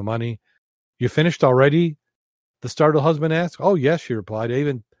collecting the money. You finished already? The startled husband asked. Oh, yes, she replied. I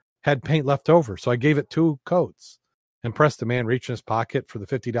even had paint left over, so I gave it 2 coats. Impressed, the man reached in his pocket for the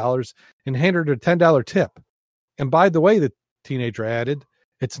 $50 and handed her a $10 tip. And by the way, the teenager added,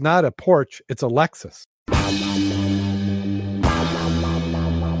 it's not a porch, it's a Lexus.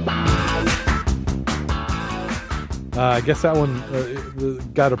 I guess that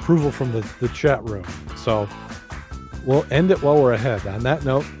one got approval from the chat room. So we'll end it while we're ahead. On that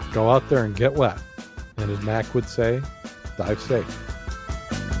note, go out there and get wet. And as Mac would say, dive safe.